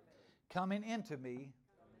coming into me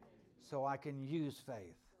so I can use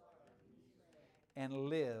faith and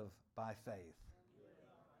live by faith.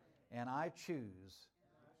 And I choose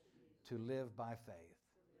to live by faith.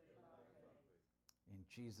 In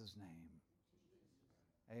Jesus'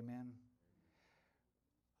 name. Amen.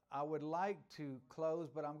 I would like to close,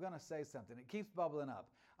 but I'm going to say something. It keeps bubbling up.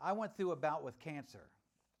 I went through a bout with cancer.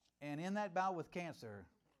 And in that bout with cancer,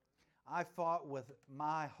 I fought with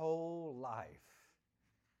my whole life.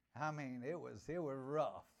 I mean, it was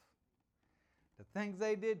rough. The things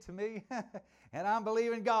they did to me, and I'm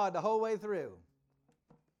believing God the whole way through.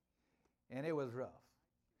 And it was rough.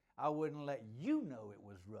 I wouldn't let you know it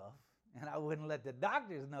was rough, and I wouldn't let the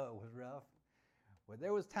doctors know it was rough. But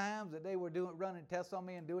there was times that they were running tests on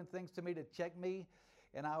me and doing things to me to check me,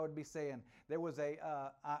 and I would be saying, there was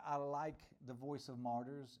I like the Voice of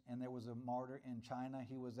Martyrs, and there was a martyr in China.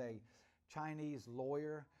 He was a Chinese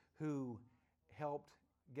lawyer who helped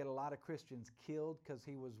get a lot of Christians killed because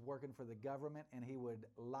he was working for the government, and he would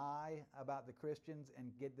lie about the Christians and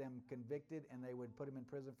get them convicted, and they would put him in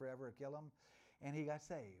prison forever or kill him, and he got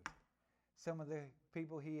saved. Some of the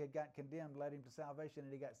people he had got condemned led him to salvation,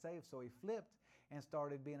 and he got saved, so he flipped and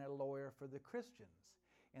started being a lawyer for the Christians.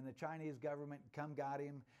 And the Chinese government got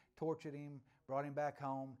him, tortured him, brought him back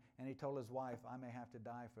home, and he told his wife, I may have to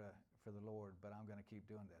die for the Lord, but I'm going to keep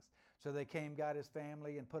doing this. So they got his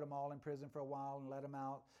family and put them all in prison for a while and let him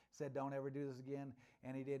out, said don't ever do this again,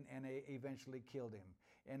 and he didn't, and they eventually killed him.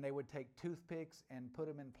 And they would take toothpicks and put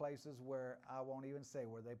him in places where I won't even say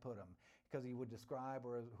where they put him, because he would describe,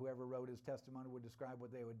 or whoever wrote his testimony would describe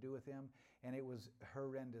what they would do with him, and it was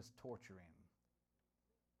horrendous torturing.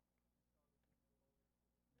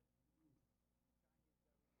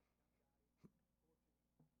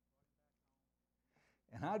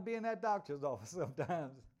 And I'd be in that doctor's office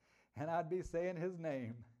sometimes, and I'd be saying his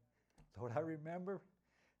name. Lord, I don't remember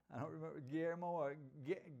Guillermo or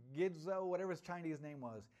Gidzo, whatever his Chinese name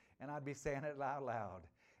was, and I'd be saying it loud.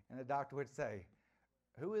 And the doctor would say,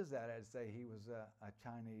 who is that? I'd say he was a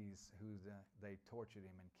Chinese who they tortured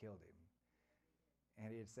him and killed him.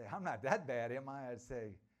 And he'd say, I'm not that bad, am I? I'd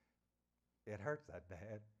say, it hurts that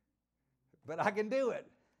bad, but I can do it.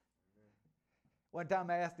 One time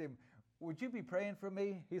I asked him, would you be praying for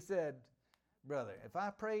me? He said, brother, if I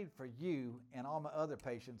prayed for you and all my other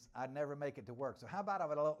patients, I'd never make it to work. So how about I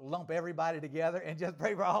would lump everybody together and just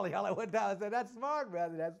pray for all of y'all at one time? I said, that's smart,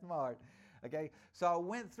 brother, that's smart. Okay, so I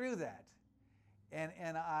went through that,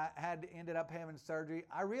 and I ended up having surgery.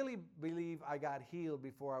 I really believe I got healed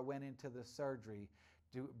before I went into the surgery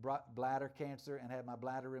to bladder cancer and had my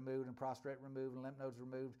bladder removed and prostate removed and lymph nodes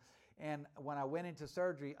removed. And when I went into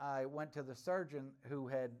surgery, I went to the surgeon who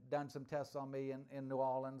had done some tests on me in New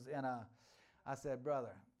Orleans, and I said,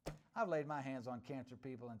 brother, I've laid my hands on cancer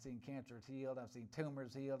people and seen cancers healed. I've seen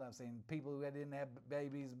tumors healed. I've seen people who didn't have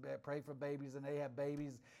babies pray for babies, and they have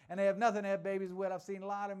babies, and they have nothing to have babies with. I've seen a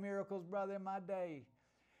lot of miracles, brother, in my day.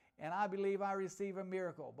 And I believe I receive a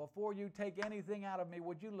miracle. Before you take anything out of me,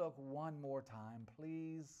 would you look one more time,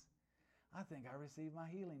 please? I think I received my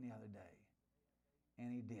healing the other day.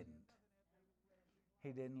 And he didn't.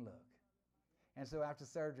 He didn't look. And so after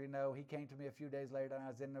surgery, no, he came to me a few days later, and I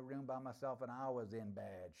was in the room by myself, and I was in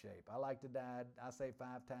bad shape. I like to die, I say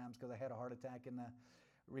 5 times, because I had a heart attack in the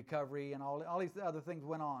recovery, and all these other things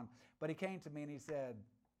went on. But he came to me, and he said,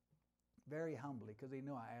 very humbly, because he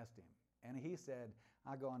knew I asked him, and he said,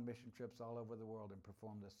 I go on mission trips all over the world and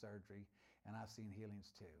perform this surgery, and I've seen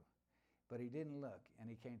healings too. But he didn't look, and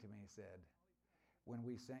he came to me and said, when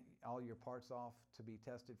we sent all your parts off to be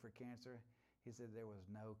tested for cancer, he said, there was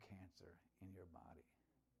no cancer in your body.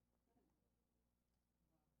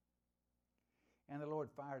 And the Lord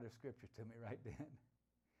fired a scripture to me right then.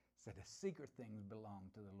 Said, the secret things belong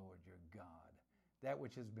to the Lord your God. That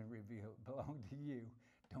which has been revealed belongs to you.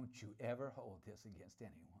 Don't you ever hold this against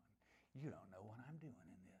anyone. You don't know what I'm doing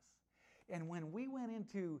in this. And when we went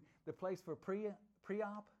into the place for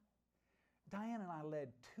pre-op, Diane and I led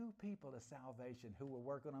 2 people to salvation who were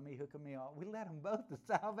working on me, hooking me up. We led them both to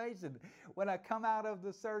salvation. When I come out of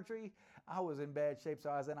the surgery, I was in bad shape, so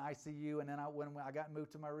I was in ICU, and then when I got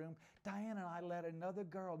moved to my room, Diane and I led another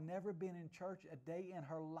girl, never been in church a day in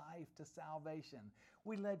her life, to salvation.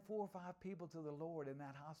 We led 4 or 5 people to the Lord in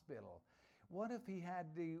that hospital. What if he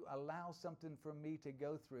had to allow something for me to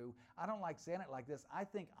go through? I don't like saying it like this. I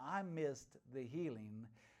think I missed the healing,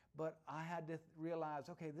 but I had to realize,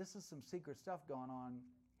 okay, this is some secret stuff going on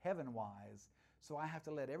heaven-wise, so I have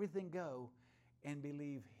to let everything go and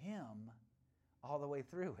believe him all the way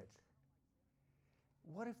through it.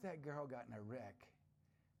 What if that girl got in a wreck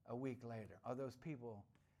a week later, or those people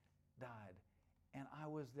died, and I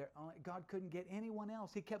was there? God couldn't get anyone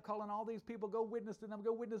else. He kept calling all these people, go witness to them,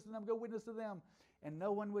 go witness to them, go witness to them. And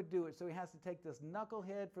no one would do it. So he has to take this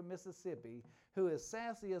knucklehead from Mississippi, who is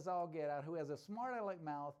sassy as all get out, who has a smart aleck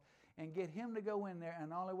mouth, and get him to go in there.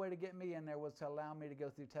 And the only way to get me in there was to allow me to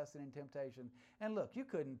go through testing and temptation. And look, you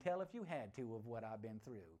couldn't tell if you had to of what I've been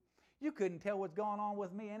through. You couldn't tell what's going on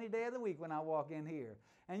with me any day of the week when I walk in here.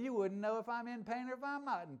 And you wouldn't know if I'm in pain or if I'm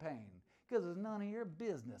not in pain, because it's none of your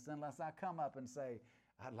business unless I come up and say,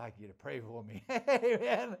 I'd like you to pray for me.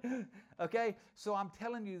 Amen. Okay? So I'm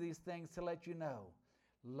telling you these things to let you know.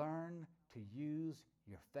 Learn to use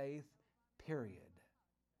your faith, period.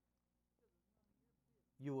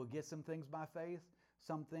 You will get some things by faith.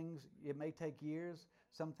 Some things, it may take years.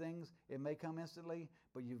 Some things, it may come instantly.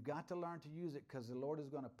 But you've got to learn to use it, because the Lord is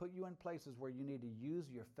going to put you in places where you need to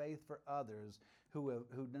use your faith for others who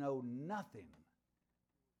know nothing.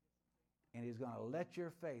 And he's going to let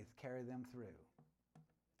your faith carry them through.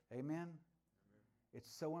 Amen?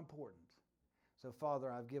 It's so important. So,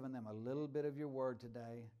 Father, I've given them a little bit of your word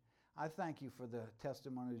today. I thank you for the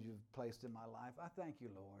testimonies you've placed in my life. I thank you,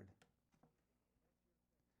 Lord.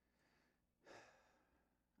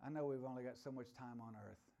 I know we've only got so much time on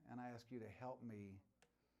earth, and I ask you to help me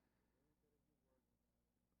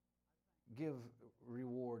give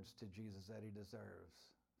rewards to Jesus that he deserves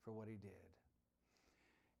for what he did.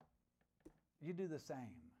 You do the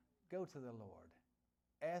same. Go to the Lord.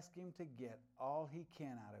 Ask him to get all he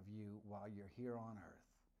can out of you while you're here on earth.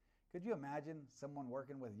 Could you imagine someone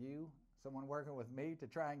working with you, someone working with me to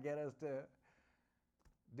try and get us to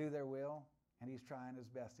do their will? And he's trying his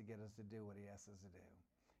best to get us to do what he asks us to do.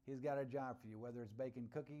 He's got a job for you, whether it's baking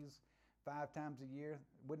cookies 5 times a year.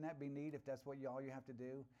 Wouldn't that be neat if that's all you have to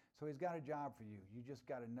do? So he's got a job for you. You just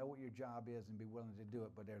got to know what your job is and be willing to do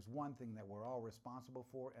it. But there's one thing that we're all responsible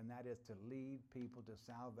for, and that is to lead people to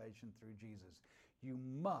salvation through Jesus. You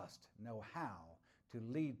must know how to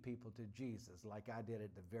lead people to Jesus like I did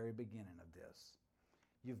at the very beginning of this.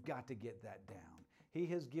 You've got to get that down. He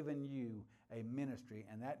has given you a ministry,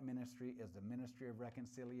 and that ministry is the ministry of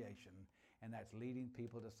reconciliation, and that's leading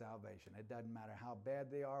people to salvation. It doesn't matter how bad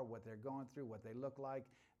they are, what they're going through, what they look like.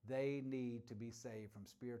 They need to be saved from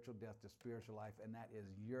spiritual death to spiritual life, and that is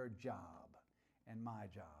your job and my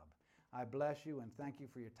job. I bless you and thank you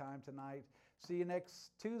for your time tonight. See you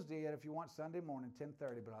next Tuesday, and if you want Sunday morning,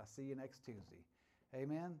 10:30, but I'll see you next Tuesday.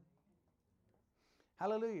 Amen.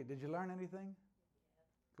 Hallelujah. Did you learn anything?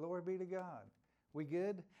 Glory be to God. We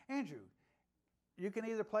good? Andrew, you can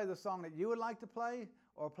either play the song that you would like to play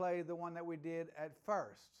or play the one that we did at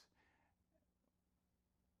first.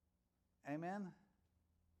 Amen.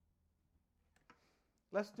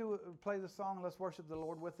 Let's play the song, let's worship the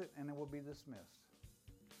Lord with it, and then we'll be dismissed.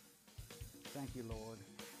 Thank you, Lord.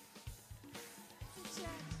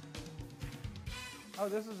 Oh,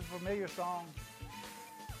 this is a familiar song,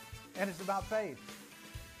 and it's about faith.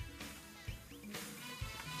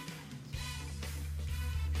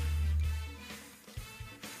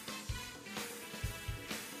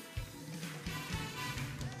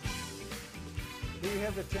 Do you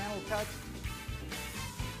have the channel touched?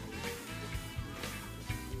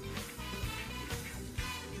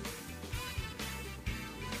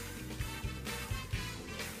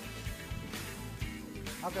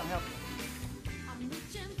 How can I help you?